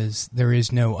 because there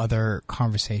is no other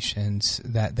conversations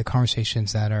the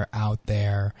conversations that are out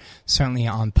there, certainly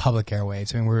on public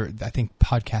airwaves. I mean, I think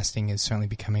podcasting is certainly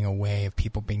becoming a way of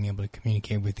people being able to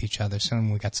communicate with each other. Certainly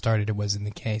when we got started, it wasn't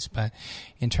the case, but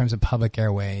in terms of public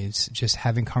airwaves, just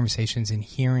having conversations and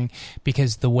hearing,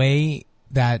 because the way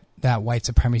that white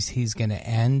supremacy is going to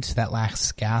end, that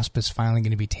last gasp is finally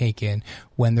going to be taken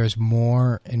when there's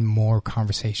more and more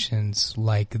conversations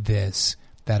like this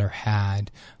that are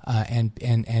had,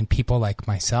 and people like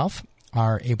myself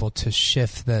are able to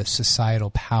shift the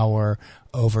societal power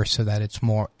over so that it's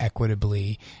more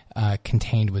equitably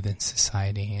contained within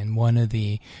society. And one of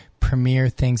the premier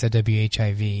things at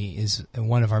WHIV is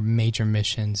one of our major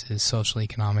missions is social,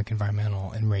 economic,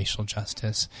 environmental, and racial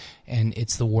justice. And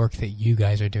it's the work that you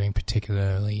guys are doing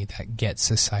particularly that gets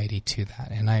society to that.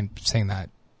 And I'm saying that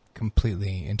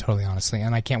completely and totally honestly.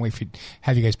 And I can't wait to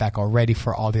have you guys back already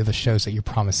for all the other shows that you're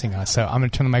promising us. So I'm going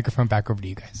to turn the microphone back over to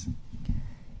you guys.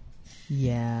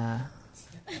 Yeah.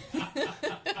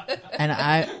 And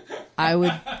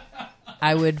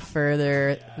I would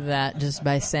further that just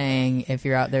by saying, if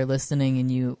you're out there listening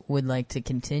and you would like to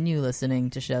continue listening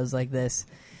to shows like this,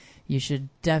 you should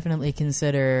definitely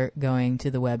consider going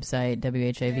to the website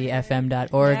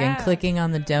whivfm.org and Yeah. clicking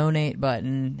on the donate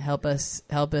button. Help us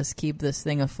keep this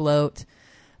thing afloat.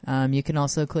 You can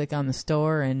also click on the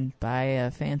store and buy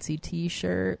a fancy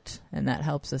T-shirt, and that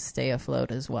helps us stay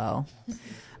afloat as well.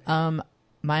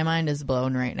 My mind is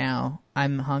blown right now.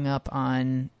 I'm hung up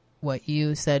on what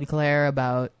you said, Claire,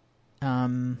 about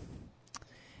the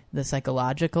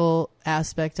psychological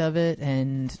aspect of it,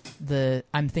 and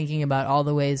I'm thinking about all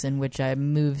the ways in which I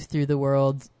moved through the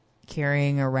world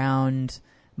carrying around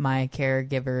my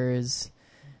caregiver's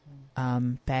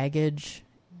baggage.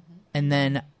 And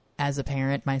then as a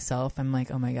parent myself, I'm like,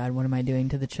 oh my God, what am I doing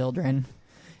to the children?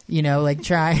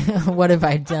 What have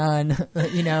I done?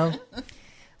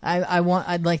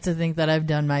 I'd like to think that I've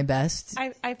done my best.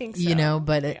 I think so.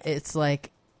 But it's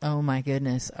like, oh my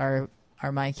goodness, are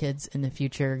my kids in the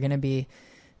future going to be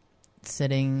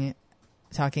sitting,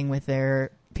 talking with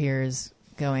their peers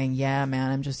going, yeah,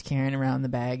 man, I'm just carrying around the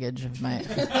baggage of my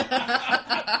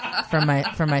from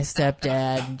my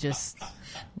stepdad. Just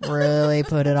really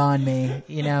put it on me,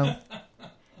 you know.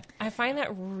 I find that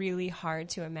really hard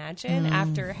to imagine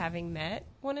after having met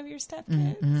one of your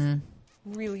stepkids.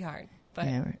 Really hard. But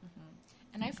Yeah, right.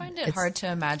 And I find it hard to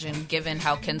imagine, given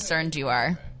how concerned you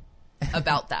are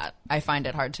about that. I find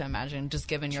it hard to imagine, just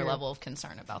given your level of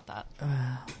concern about that.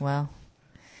 Well,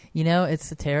 you know,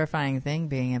 it's a terrifying thing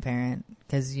being a parent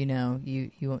because, you know,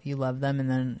 you love them and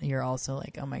then you're also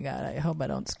like, oh, my God, I hope I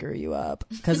don't screw you up.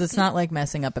 Because it's not like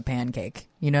messing up a pancake.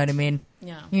 You know what I mean?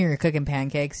 Yeah. You're cooking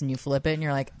pancakes and you flip it and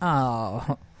you're like,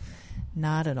 oh,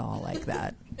 not at all like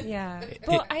that. yeah.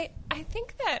 Well, I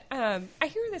think that I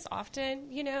hear this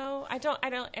often, you know. I don't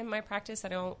in my practice I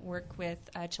don't work with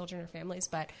children or families,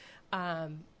 but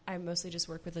I mostly just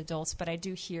work with adults, but I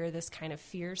do hear this kind of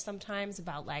fear sometimes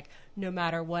about, like, no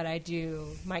matter what I do,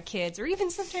 my kids or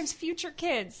even sometimes future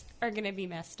kids are going to be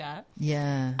messed up.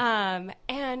 Yeah.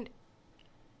 And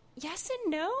yes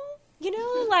and no. You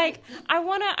know, like,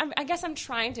 I guess I'm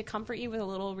trying to comfort you with a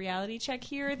little reality check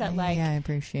here that, like, yeah, I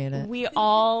appreciate it. we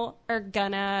all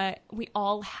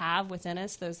have within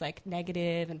us those, like,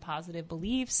 negative and positive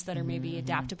beliefs that are maybe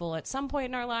adaptable at some point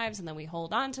in our lives, and then we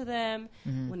hold on to them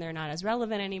when they're not as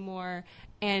relevant anymore.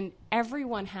 And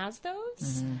everyone has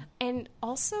those. And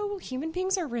also, human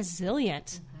beings are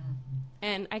resilient.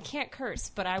 And I can't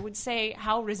curse, but I would say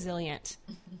how resilient.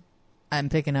 I'm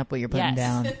picking up what you're putting Yes.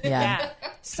 down. Yeah.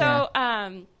 So,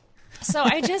 so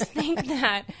I just think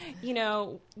that, you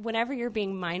know, whenever you're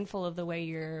being mindful of the way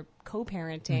you're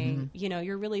co-parenting, you know,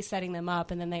 you're really setting them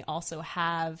up, and then they also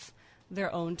have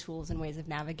their own tools and ways of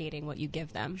navigating what you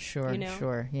give them. Sure, you know?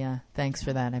 sure. Yeah. Thanks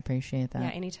for that. I appreciate that.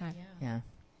 Yeah, anytime. Yeah.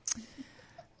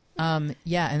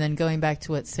 Yeah, and then going back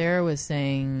to what Sarah was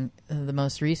saying, the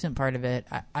most recent part of it,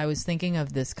 I was thinking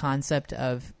of this concept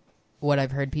of what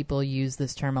I've heard people use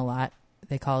this term a lot.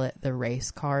 They call it the race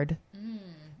card,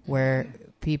 where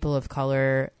people of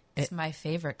color... It's my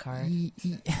favorite card.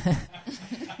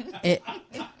 It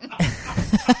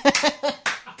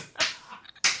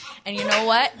And you know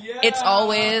what? It's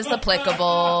always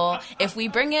applicable. If we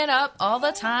bring it up all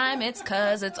the time, it's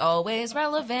because it's always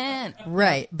relevant.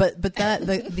 Right, but that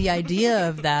the idea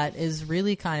of that is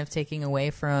really kind of taking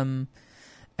away from,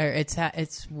 or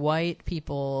it's white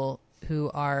people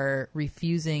who are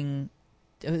refusing.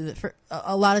 For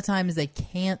a lot of times they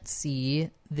can't see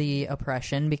the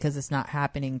oppression because it's not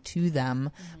happening to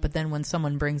them. But then when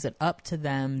someone brings it up to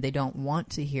them, they don't want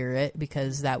to hear it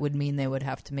because that would mean they would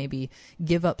have to maybe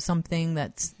give up something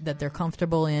that they're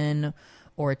comfortable in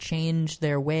or change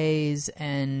their ways,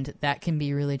 and that can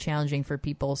be really challenging for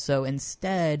people. So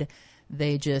instead,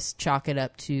 they just chalk it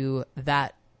up to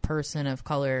that person of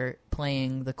color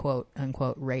playing the quote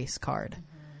unquote race card.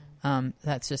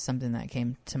 That's just something that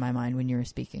came to my mind when you were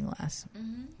speaking last.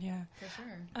 Yeah. For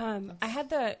sure. I had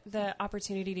the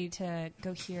opportunity to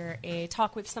go hear a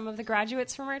talk with some of the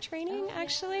graduates from our training,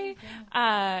 actually,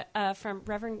 from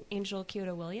Reverend Angel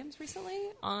Kyoto Williams recently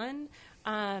on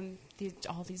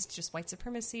all these just white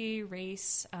supremacy,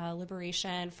 race,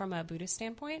 liberation from a Buddhist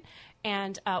standpoint.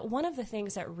 And one of the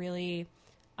things that really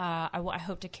I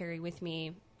hope to carry with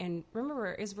me and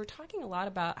remember is we're talking a lot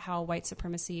about how white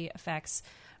supremacy affects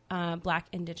Black,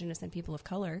 Indigenous, and people of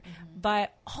color,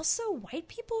 but also white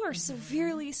people are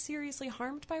severely, seriously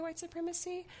harmed by white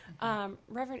supremacy.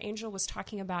 Reverend Angel was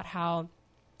talking about how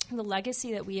the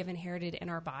legacy that we have inherited in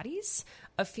our bodies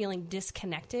of feeling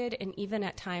disconnected and even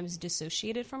at times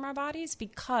dissociated from our bodies,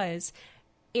 because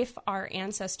if our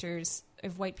ancestors,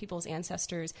 if white people's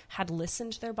ancestors had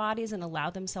listened to their bodies and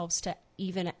allowed themselves to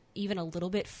even a little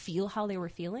bit feel how they were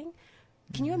feeling,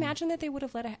 can you imagine that they would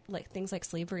have let things like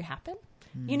slavery happen?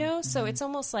 You know, so it's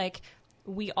almost like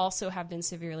we also have been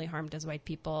severely harmed as white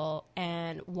people,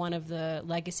 and one of the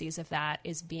legacies of that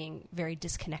is being very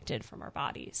disconnected from our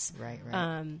bodies. Right.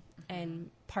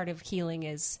 And part of healing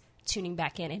is tuning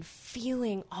back in and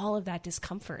feeling all of that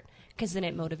discomfort, because then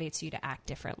it motivates you to act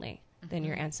differently than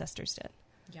your ancestors did.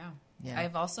 Yeah.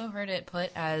 I've also heard it put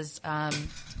as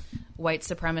white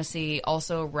supremacy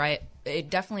also it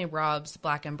definitely robs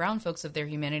Black and brown folks of their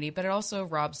humanity, but it also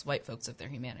robs white folks of their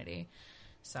humanity.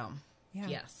 So,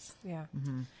 yes. Yeah.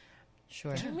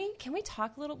 Sure. Can we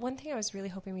talk a little? One thing I was really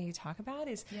hoping we could talk about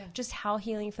is just how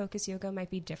healing focused yoga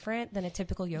might be different than a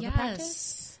typical yoga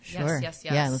practice. Sure. Yes.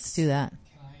 Yeah, let's do that. Can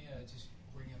I just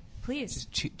bring up Please.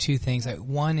 just two things?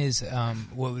 One is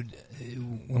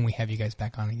when we have you guys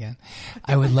back on again,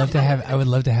 I would love to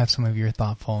have some of your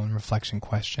thoughtful and reflection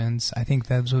questions. I think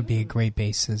those would be a great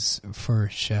basis for a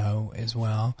show as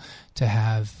well, to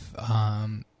have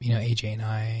AJ and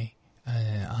I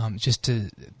just to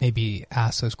maybe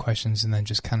ask those questions and then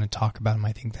just kind of talk about them.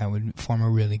 I think that would form a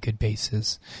really good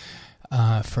basis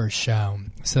for a show.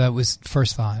 So that was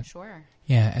first thought. Sure.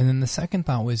 Yeah, and then the second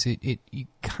thought was it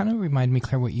kind of reminded me,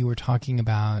 Claire, what you were talking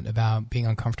about being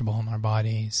uncomfortable in our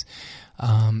bodies,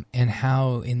 and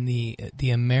how in the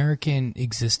American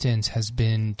existence has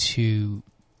been to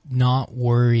not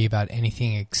worry about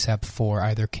anything except for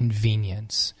either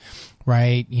convenience,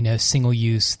 right? Single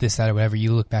use, this, that, or whatever.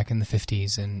 You look back in the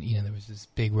 50s and, there was this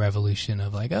big revolution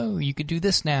of like, oh, you could do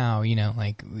this now,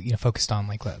 focused on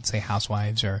like, let's say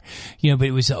housewives or, but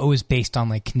it was always based on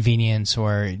like convenience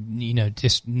or,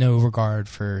 just no regard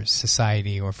for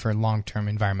society or for long-term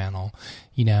environmental,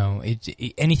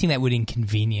 anything that would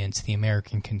inconvenience the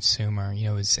American consumer,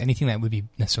 is anything that would be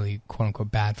necessarily quote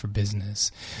unquote bad for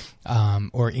business,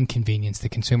 or inconvenience the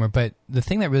consumer. But the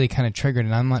thing that really kind of triggered,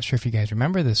 and I'm not sure if you guys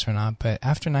remember this or not, but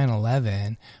after 9/11,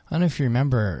 I don't know if you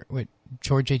remember what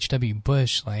George H.W.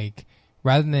 Bush, like,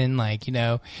 rather than like,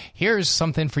 here's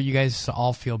something for you guys to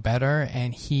all feel better.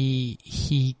 And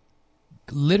he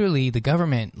literally, the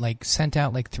government like sent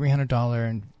out like $300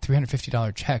 and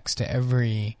 $350 checks to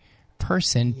every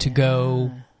person to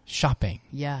go shopping.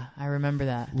 Yeah, I remember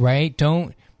that. Right?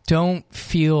 Don't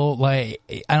feel like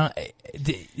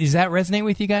does that resonate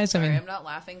with you guys? Sorry, I'm not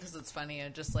laughing because it's funny.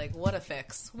 I'm just like, what a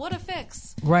fix.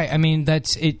 Right. I mean,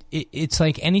 that's it. It's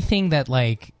like anything that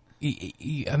like,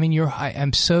 I mean,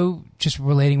 I'm so just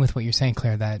relating with what you're saying,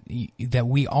 Claire, that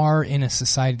we are in a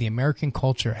society, the American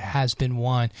culture has been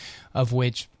one of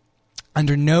which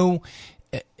no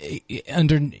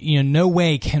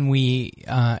way can we,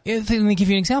 let me give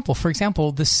you an example. For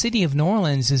example, the city of New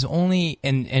Orleans is only,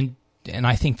 and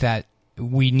I think that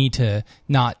we need to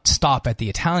not stop at the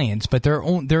Italians, but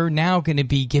they're now going to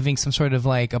be giving some sort of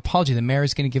like apology. The mayor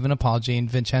is going to give an apology, and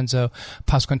Vincenzo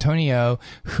Pasquantonio,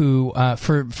 who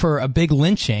for a big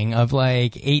lynching of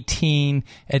like 18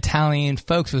 Italian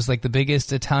folks, was like the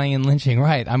biggest Italian lynching.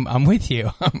 Right? I'm with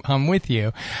you. I'm with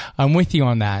you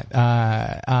on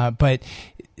that. But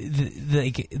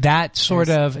that sort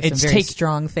of it's very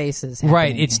strong faces,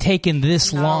 right? It's taken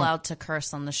this I'm long. not allowed to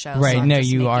curse on the show, right? So No,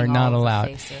 you are not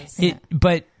allowed.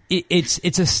 But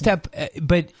it's a step,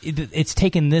 but it's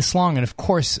taken this long, and of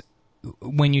course,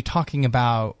 when you're talking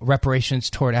about reparations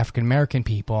toward African American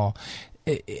people,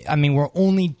 I mean, we're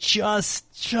only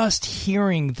just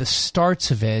hearing the starts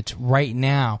of it right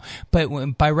now.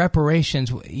 But by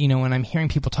reparations, when I'm hearing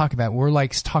people talk about it, we're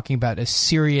like talking about a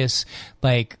serious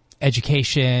like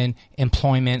education,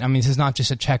 employment. I mean, this is not just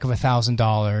a check of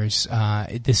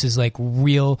 $1,000. This is like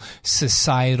real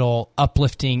societal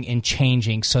uplifting and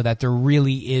changing so that there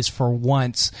really is, for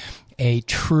once, a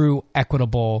true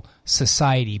equitable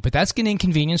society. But that's going to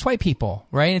inconvenience white people,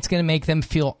 right? It's going to make them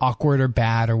feel awkward or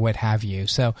bad or what have you.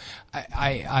 So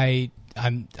I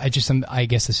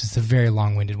guess this is a very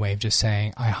long-winded way of just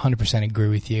saying I 100% agree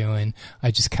with you, and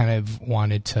I just kind of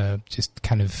wanted to just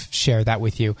kind of share that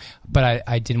with you. But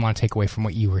I didn't want to take away from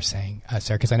what you were saying,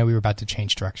 Sarah, because I know we were about to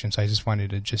change direction, so I just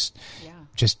wanted to just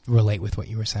relate with what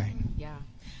you were saying. Yeah.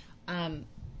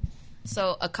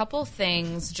 So a couple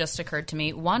things just occurred to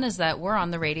me. One is that we're on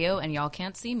the radio and y'all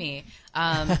can't see me.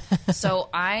 So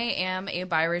I am a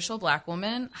biracial black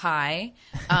woman. Hi.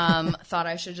 Thought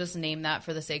I should just name that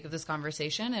for the sake of this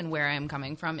conversation and where I'm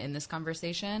coming from in this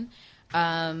conversation.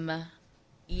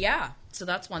 Yeah, so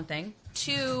that's one thing.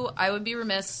 Two, I would be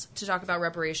remiss to talk about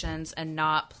reparations and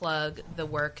not plug the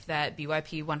work that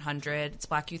BYP 100, it's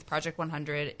Black Youth Project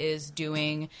 100, is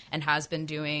doing and has been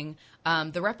doing.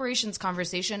 The reparations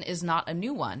conversation is not a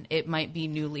new one. It might be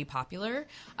newly popular,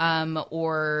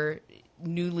 or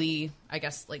newly, I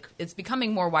guess, like it's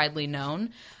becoming more widely known.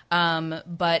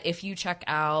 But if you check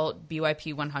out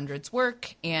BYP 100's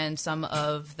work and some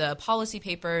of the policy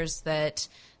papers that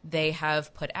they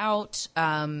have put out,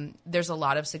 there's a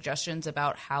lot of suggestions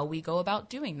about how we go about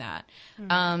doing that.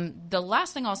 The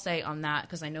last thing I'll say on that,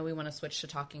 because I know we want to switch to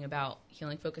talking about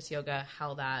healing focus yoga,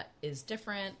 how that is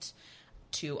different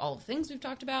to all the things we've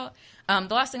talked about.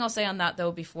 The last thing I'll say on that,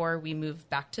 though, before we move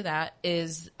back to that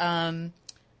is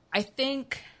I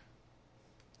think,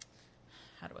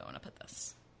 how do I want to put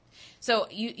this? So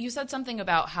you said something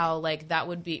about how like that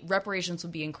would be, reparations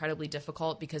would be incredibly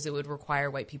difficult because it would require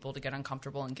white people to get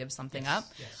uncomfortable and give something up.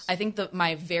 Yes. I think that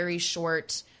my very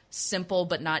short, simple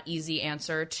but not easy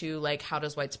answer to like how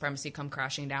does white supremacy come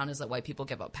crashing down is that white people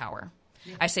give up power.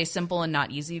 Yeah. I say simple and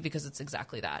not easy because it's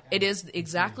exactly that. It is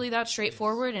exactly that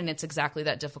straightforward, and it's exactly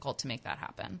that difficult to make that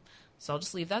happen. So I'll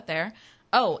just leave that there.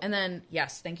 Oh, and then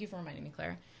yes, thank you for reminding me,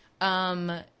 Claire.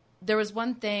 There was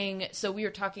one thing, so we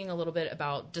were talking a little bit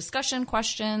about discussion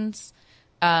questions.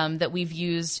 that we've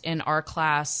used in our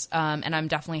class, and I'm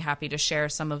definitely happy to share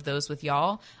some of those with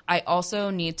y'all. I also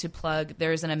need to plug,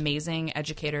 there's an amazing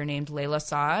educator named Layla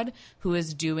Saad who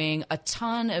is doing a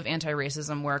ton of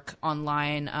anti-racism work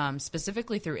online,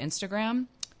 specifically through Instagram.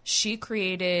 She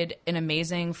created an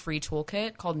amazing free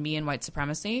toolkit called Me and White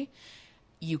Supremacy.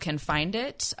 You can find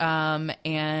it,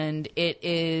 and it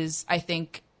is, I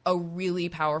think, a really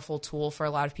powerful tool for a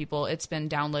lot of people. It's been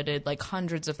downloaded like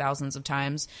hundreds of thousands of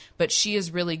times, but she is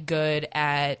really good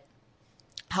at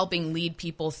helping lead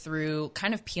people through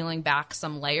kind of peeling back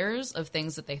some layers of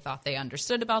things that they thought they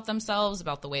understood about themselves,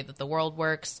 about the way that the world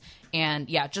works. And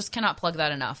yeah, just cannot plug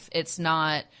that enough. It's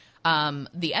not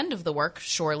the end of the work,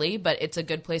 surely, but it's a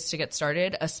good place to get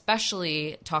started,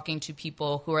 especially talking to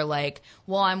people who are like,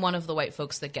 well, I'm one of the white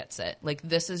folks that gets it. Like,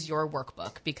 this is your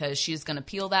workbook, because she's going to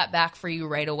peel that back for you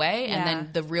right away. Yeah. And then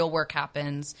the real work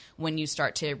happens when you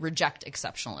start to reject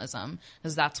exceptionalism,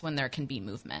 because that's when there can be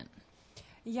movement.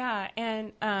 Yeah,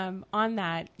 and on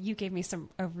that, you gave me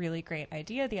a really great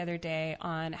idea the other day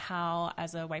on how,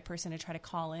 as a white person, to try to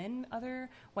call in other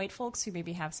white folks who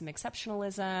maybe have some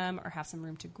exceptionalism or have some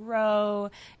room to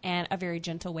grow. And a very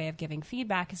gentle way of giving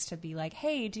feedback is to be like,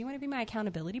 hey, do you want to be my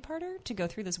accountability partner to go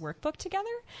through this workbook together?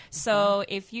 Mm-hmm. So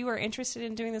if you are interested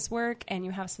in doing this work and you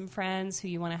have some friends who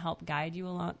you want to help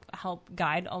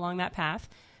guide along that path,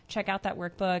 check out that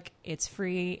workbook. It's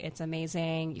free. It's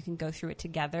amazing. You can go through it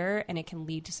together, and it can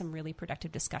lead to some really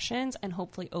productive discussions and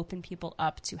hopefully open people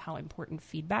up to how important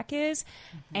feedback is,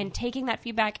 and taking that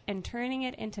feedback and turning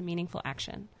it into meaningful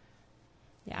action.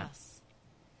 Yeah.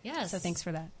 Yes. So thanks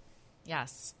for that.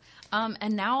 Yes.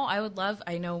 And now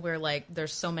I know we're like,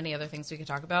 there's so many other things we could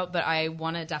talk about, but I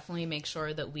want to definitely make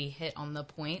sure that we hit on the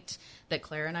point that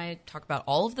Claire and I talk about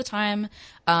all of the time,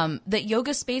 that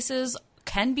yoga spaces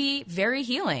can be very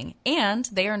healing, and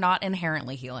they are not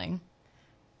inherently healing.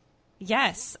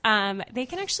 Yes, they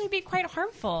can actually be quite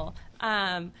harmful.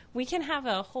 We can have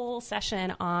a whole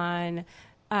session on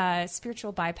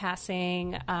spiritual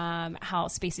bypassing, how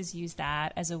spaces use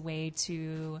that as a way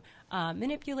to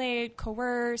manipulate,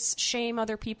 coerce, shame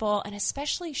other people, and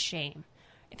especially shame.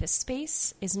 If a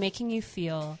space is making you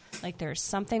feel like there's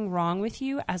something wrong with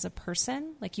you as a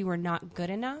person, like you are not good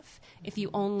enough, if you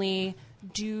only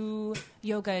do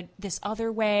yoga this other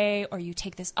way or you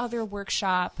take this other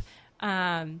workshop,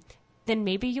 then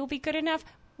maybe you'll be good enough.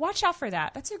 Watch out for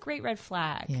that. That's a great red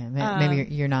flag. Yeah, maybe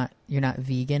you're not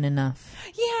vegan enough.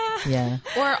 Yeah.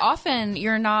 Or often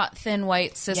you're not thin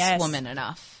white cis woman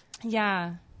enough.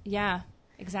 Yeah,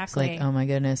 exactly. It's like, oh my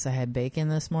goodness, I had bacon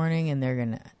this morning, and they're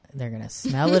gonna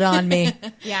smell it on me.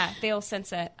 Yeah, they'll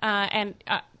sense it. And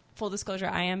full disclosure,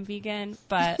 I am vegan,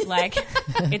 but like,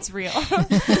 it's real.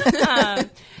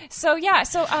 So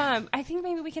I think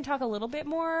maybe we can talk a little bit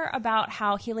more about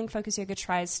how healing focused yoga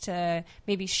tries to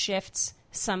maybe shift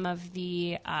some of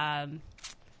the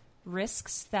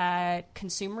risks that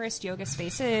consumerist yoga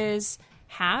spaces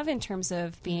have in terms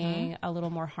of being a little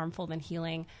more harmful than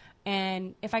healing.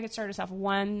 And if I could start us off,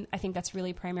 one, I think that's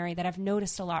really primary that I've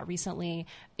noticed a lot recently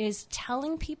is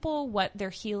telling people what their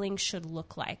healing should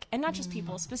look like. And not just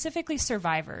people, specifically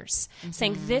survivors,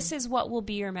 saying this is what will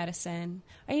be your medicine.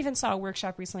 I even saw a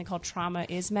workshop recently called Trauma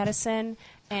is Medicine.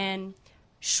 And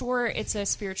sure, it's a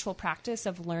spiritual practice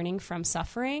of learning from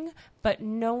suffering, but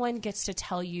no one gets to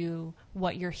tell you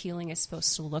what your healing is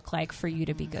supposed to look like for you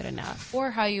to be good enough. Or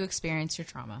how you experience your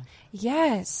trauma.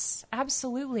 Yes,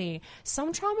 absolutely.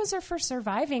 Some traumas are for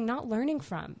surviving, not learning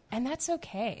from, and that's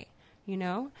okay, you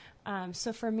know?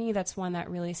 So for me, that's one that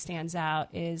really stands out,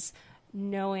 is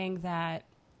knowing that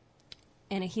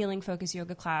in a healing-focused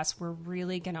yoga class, we're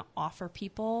really going to offer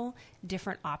people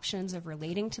different options of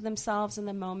relating to themselves in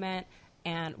the moment.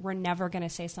 And we're never going to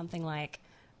say something like,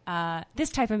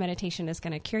 this type of meditation is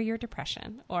going to cure your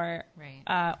depression, or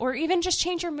even just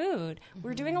change your mood.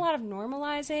 We're doing a lot of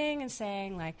normalizing and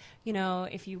saying, like, you know,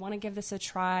 if you want to give this a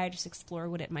try, just explore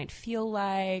what it might feel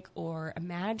like, or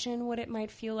imagine what it might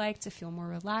feel like to feel more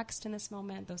relaxed in this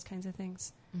moment, those kinds of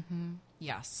things. Mm-hmm.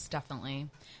 Yes, definitely.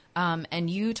 And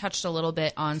you touched a little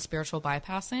bit on spiritual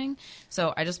bypassing.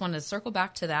 So I just wanted to circle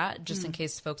back to that just in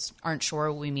case folks aren't sure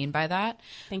what we mean by that.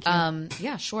 Thank you.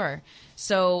 Yeah, sure.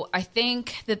 So I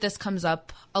think that this comes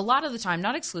up a lot of the time,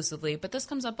 not exclusively, but this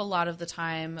comes up a lot of the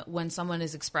time when someone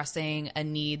is expressing a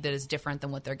need that is different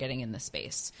than what they're getting in the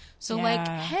space. So like,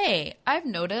 hey, I've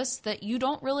noticed that you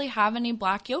don't really have any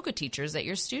Black yoga teachers at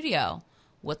your studio.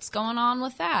 What's going on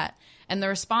with that? And the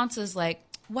response is like,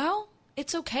 well,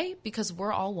 it's okay because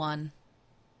we're all one.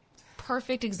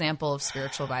 Perfect example of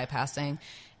spiritual bypassing.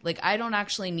 Like, I don't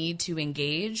actually need to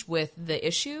engage with the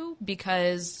issue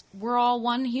because we're all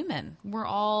one human. We're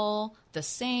all the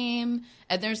same.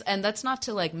 And that's not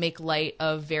to like make light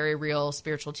of very real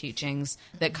spiritual teachings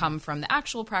that come from the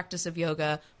actual practice of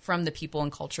yoga, from the people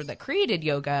and culture that created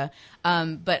yoga.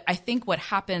 But I think what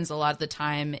happens a lot of the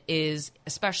time is,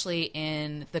 especially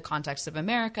in the context of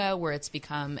America, where it's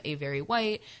become a very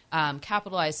white,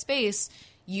 capitalized space,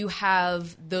 you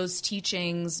have those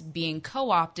teachings being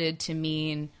co-opted to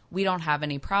mean we don't have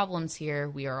any problems here.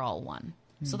 We are all one.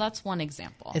 So that's one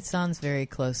example. It sounds very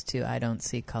close to I don't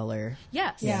see color.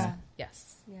 Yes. Yeah.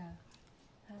 Yes. Yeah.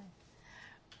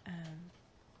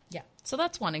 Yeah. So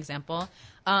that's one example.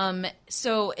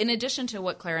 So in addition to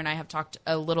what Claire and I have talked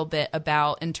a little bit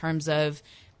about in terms of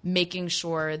making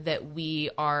sure that we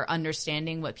are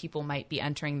understanding what people might be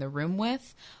entering the room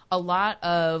with, a lot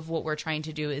of what we're trying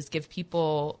to do is give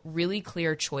people really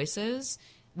clear choices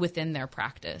within their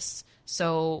practice.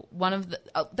 So one of the,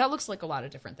 that looks like a lot of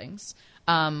different things.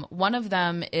 One of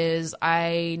them is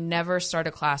I never start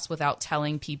a class without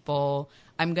telling people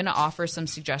I'm going to offer some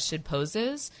suggested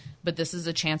poses, but this is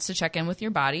a chance to check in with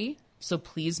your body. So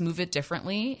please move it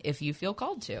differently if you feel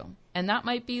called to. And that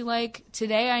might be like,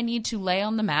 today I need to lay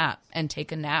on the mat and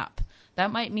take a nap.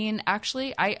 That might mean,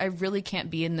 actually, I really can't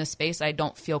be in this space. I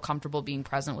don't feel comfortable being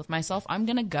present with myself. I'm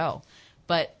going to go.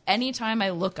 But anytime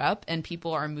I look up and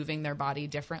people are moving their body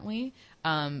differently,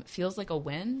 feels like a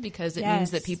win, because it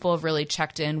means that people have really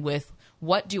checked in with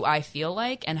what do I feel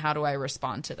like and how do I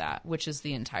respond to that, which is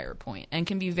the entire point, and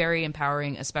can be very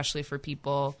empowering, especially for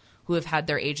people who have had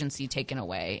their agency taken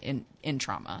away in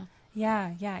trauma.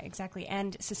 Yeah, exactly.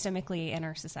 And systemically in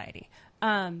our society.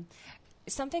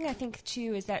 Something I think,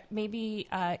 too, is that maybe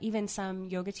even some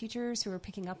yoga teachers who are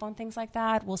picking up on things like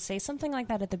that will say something like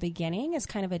that at the beginning as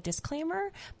kind of a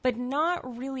disclaimer, but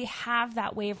not really have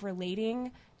that way of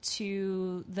relating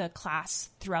to the class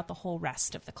throughout the whole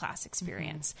rest of the class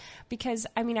experience. Because,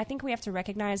 I mean, I think we have to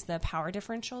recognize the power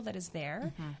differential that is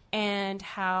there and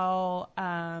how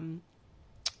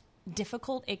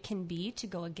difficult it can be to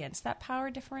go against that power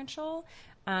differential,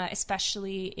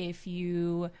 especially if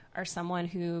you are someone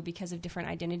who, because of different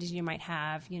identities you might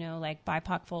have, you know, like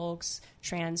BIPOC folks,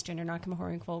 transgender,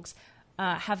 non-conforming folks,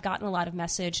 have gotten a lot of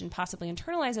message and possibly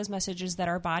internalized those messages that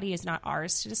our body is not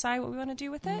ours to decide what we want to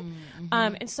do with it.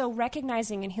 And so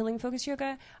recognizing in healing focused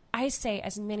yoga, I say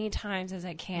as many times as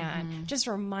I can, just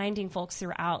reminding folks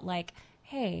throughout, like,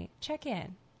 hey, check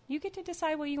in. You get to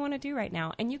decide what you want to do right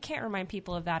now. And you can't remind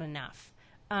people of that enough.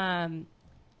 And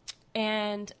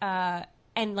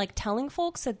like telling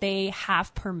folks that they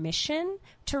have permission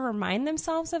to remind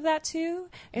themselves of that too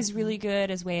is really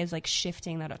good as way as like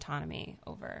shifting that autonomy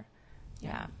over.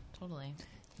 Yeah, totally.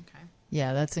 Okay.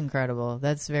 Yeah, that's incredible.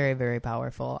 That's very, very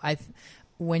powerful.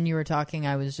 When you were talking,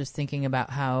 I was just thinking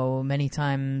about how many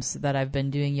times that I've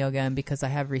been doing yoga, and because I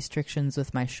have restrictions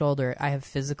with my shoulder, I have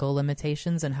physical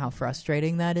limitations and how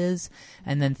frustrating that is.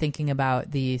 And then thinking about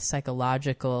the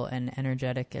psychological and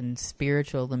energetic and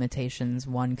spiritual limitations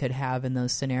one could have in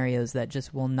those scenarios that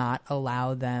just will not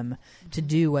allow them to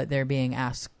do what they're being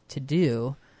asked to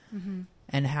do.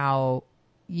 And how,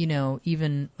 you know,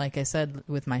 even like I said,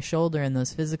 with my shoulder and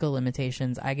those physical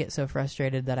limitations, I get so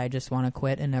frustrated that I just want to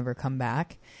quit and never come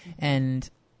back. And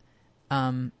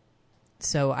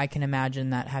so I can imagine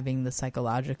that having the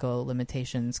psychological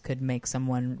limitations could make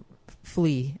someone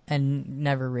flee and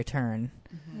never return.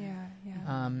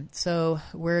 So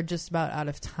we're just about out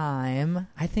of time.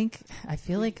 I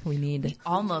feel like we need... We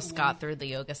almost got through the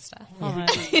yoga stuff. We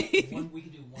could do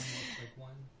one more quick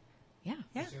one. Yeah.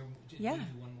 Yeah. Is there, do Yeah. we do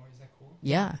one more? Is that cool?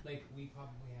 Yeah. Like, we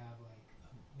probably have, like,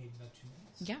 maybe about 2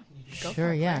 minutes. Yeah. Can you do Go that? Sure,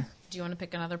 for it, yeah. Claire. Do you want to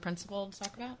pick another principle to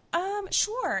talk about?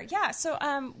 Sure. Yeah. So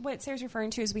what Sarah's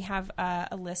referring to is we have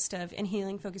a list of, in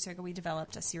Healing Focus Yoga, we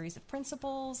developed a series of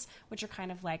principles, which are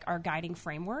kind of like our guiding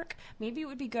framework. Maybe it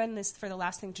would be good in this, for the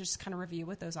last thing, to just kind of review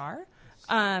what those are.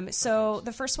 So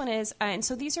the first one is, and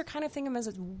so these are kind of, think of them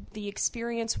as the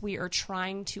experience we are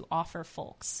trying to offer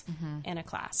folks in a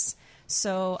class.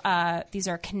 So these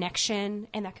are connection,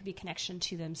 and that could be connection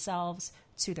to themselves,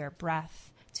 to their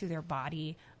breath, to their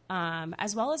body,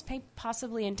 as well as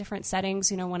possibly in different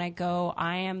settings. You know, when I go,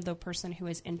 I am the person who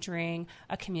is entering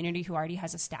a community who already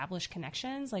has established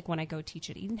connections. Like when I go teach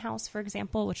at Eden House, for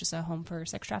example, which is a home for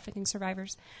sex trafficking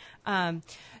survivors.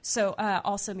 So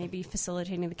also maybe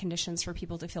facilitating the conditions for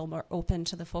people to feel more open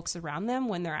to the folks around them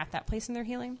when they're at that place in their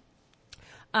healing.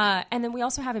 And then we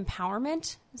also have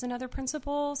empowerment as another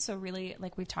principle. So really,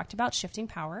 like we've talked about, shifting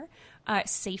power.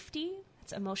 Safety,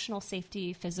 it's emotional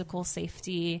safety, physical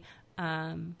safety,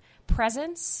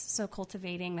 presence, so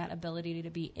cultivating that ability to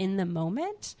be in the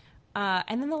moment,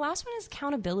 And then the last one is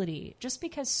accountability, just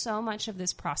because so much of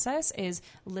this process is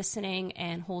listening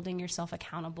and holding yourself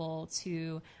accountable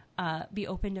to be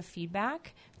open to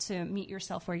feedback, to meet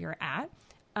yourself where you're at.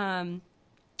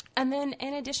 And then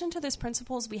in addition to those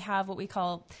principles, we have what we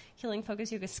call healing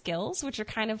focus yoga skills, which are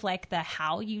kind of like the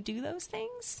how you do those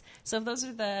things. So if those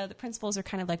are the principles are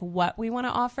kind of like what we want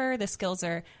to offer, the skills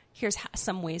are here's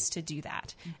some ways to do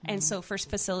that. And so for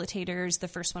facilitators, the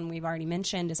first one we've already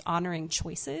mentioned is honoring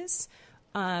choices.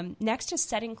 Next is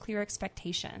setting clear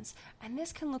expectations. And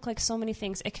this can look like so many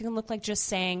things. It can look like just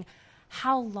saying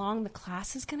how long the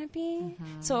class is going to be.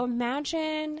 So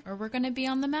imagine... Or we're going to be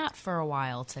on the mat for a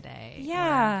while today.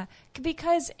 Yeah,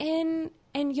 because in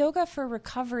yoga for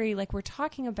recovery, like we're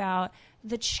talking about,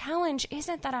 the challenge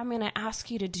isn't that I'm going to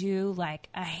ask you to do like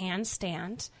a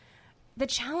handstand. The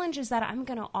challenge is that I'm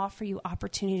going to offer you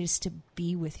opportunities to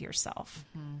be with yourself.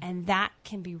 And that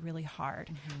can be really hard.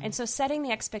 And so setting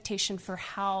the expectation for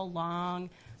how long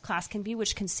class can be,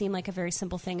 which can seem like a very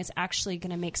simple thing, is actually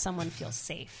going to make someone feel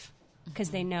safe.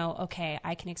 Because they know, okay,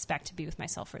 I can expect to be with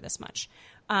myself for this much.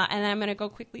 And I'm going to go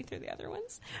quickly through the other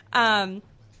ones. The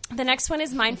next one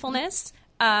is mindfulness,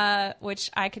 which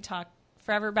I could talk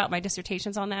forever about my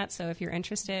dissertations on that. So if you're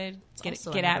interested,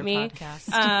 get at me.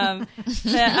 The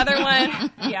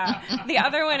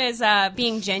other one is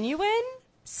being genuine.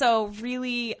 So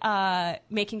really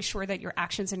making sure that your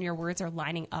actions and your words are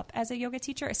lining up as a yoga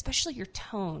teacher, especially your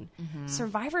tone.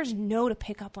 Survivors know to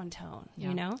pick up on tone,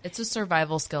 you know? It's a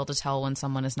survival skill to tell when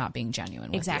someone is not being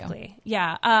genuine with you. Exactly.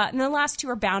 Yeah. And the last two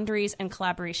are boundaries and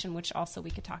collaboration, which also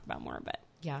we could talk about more, but...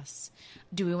 Yes.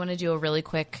 Do we want to do a really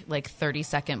quick,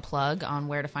 30-second plug on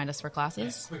where to find us for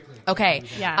classes? Quickly. Okay.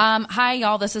 Yeah. Hi,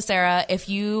 y'all. This is Sarah. If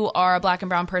you are a Black and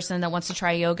brown person that wants to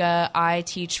try yoga, I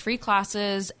teach free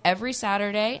classes every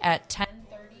Saturday at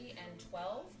 10:30 and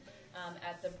 12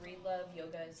 at the Breed Love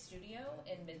Yoga Studio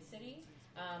in Mid-City.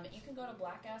 You can go to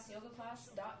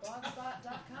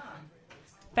blackassYogaClass.blogspot.com.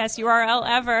 Best URL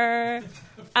ever.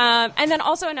 And then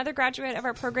also another graduate of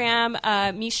our program,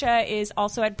 Misha, is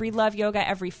also at Breed Love Yoga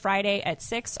every Friday at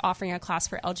 6, offering a class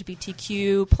for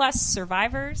LGBTQ plus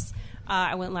survivors.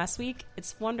 I went last week.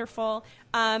 It's wonderful.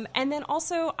 And then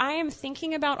also I am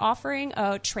thinking about offering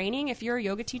a training if you're a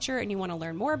yoga teacher and you want to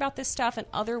learn more about this stuff and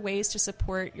other ways to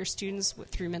support your students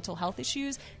through mental health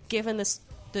issues, given the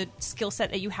skill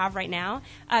set that you have right now.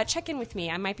 Check in with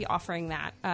me. I might be offering that.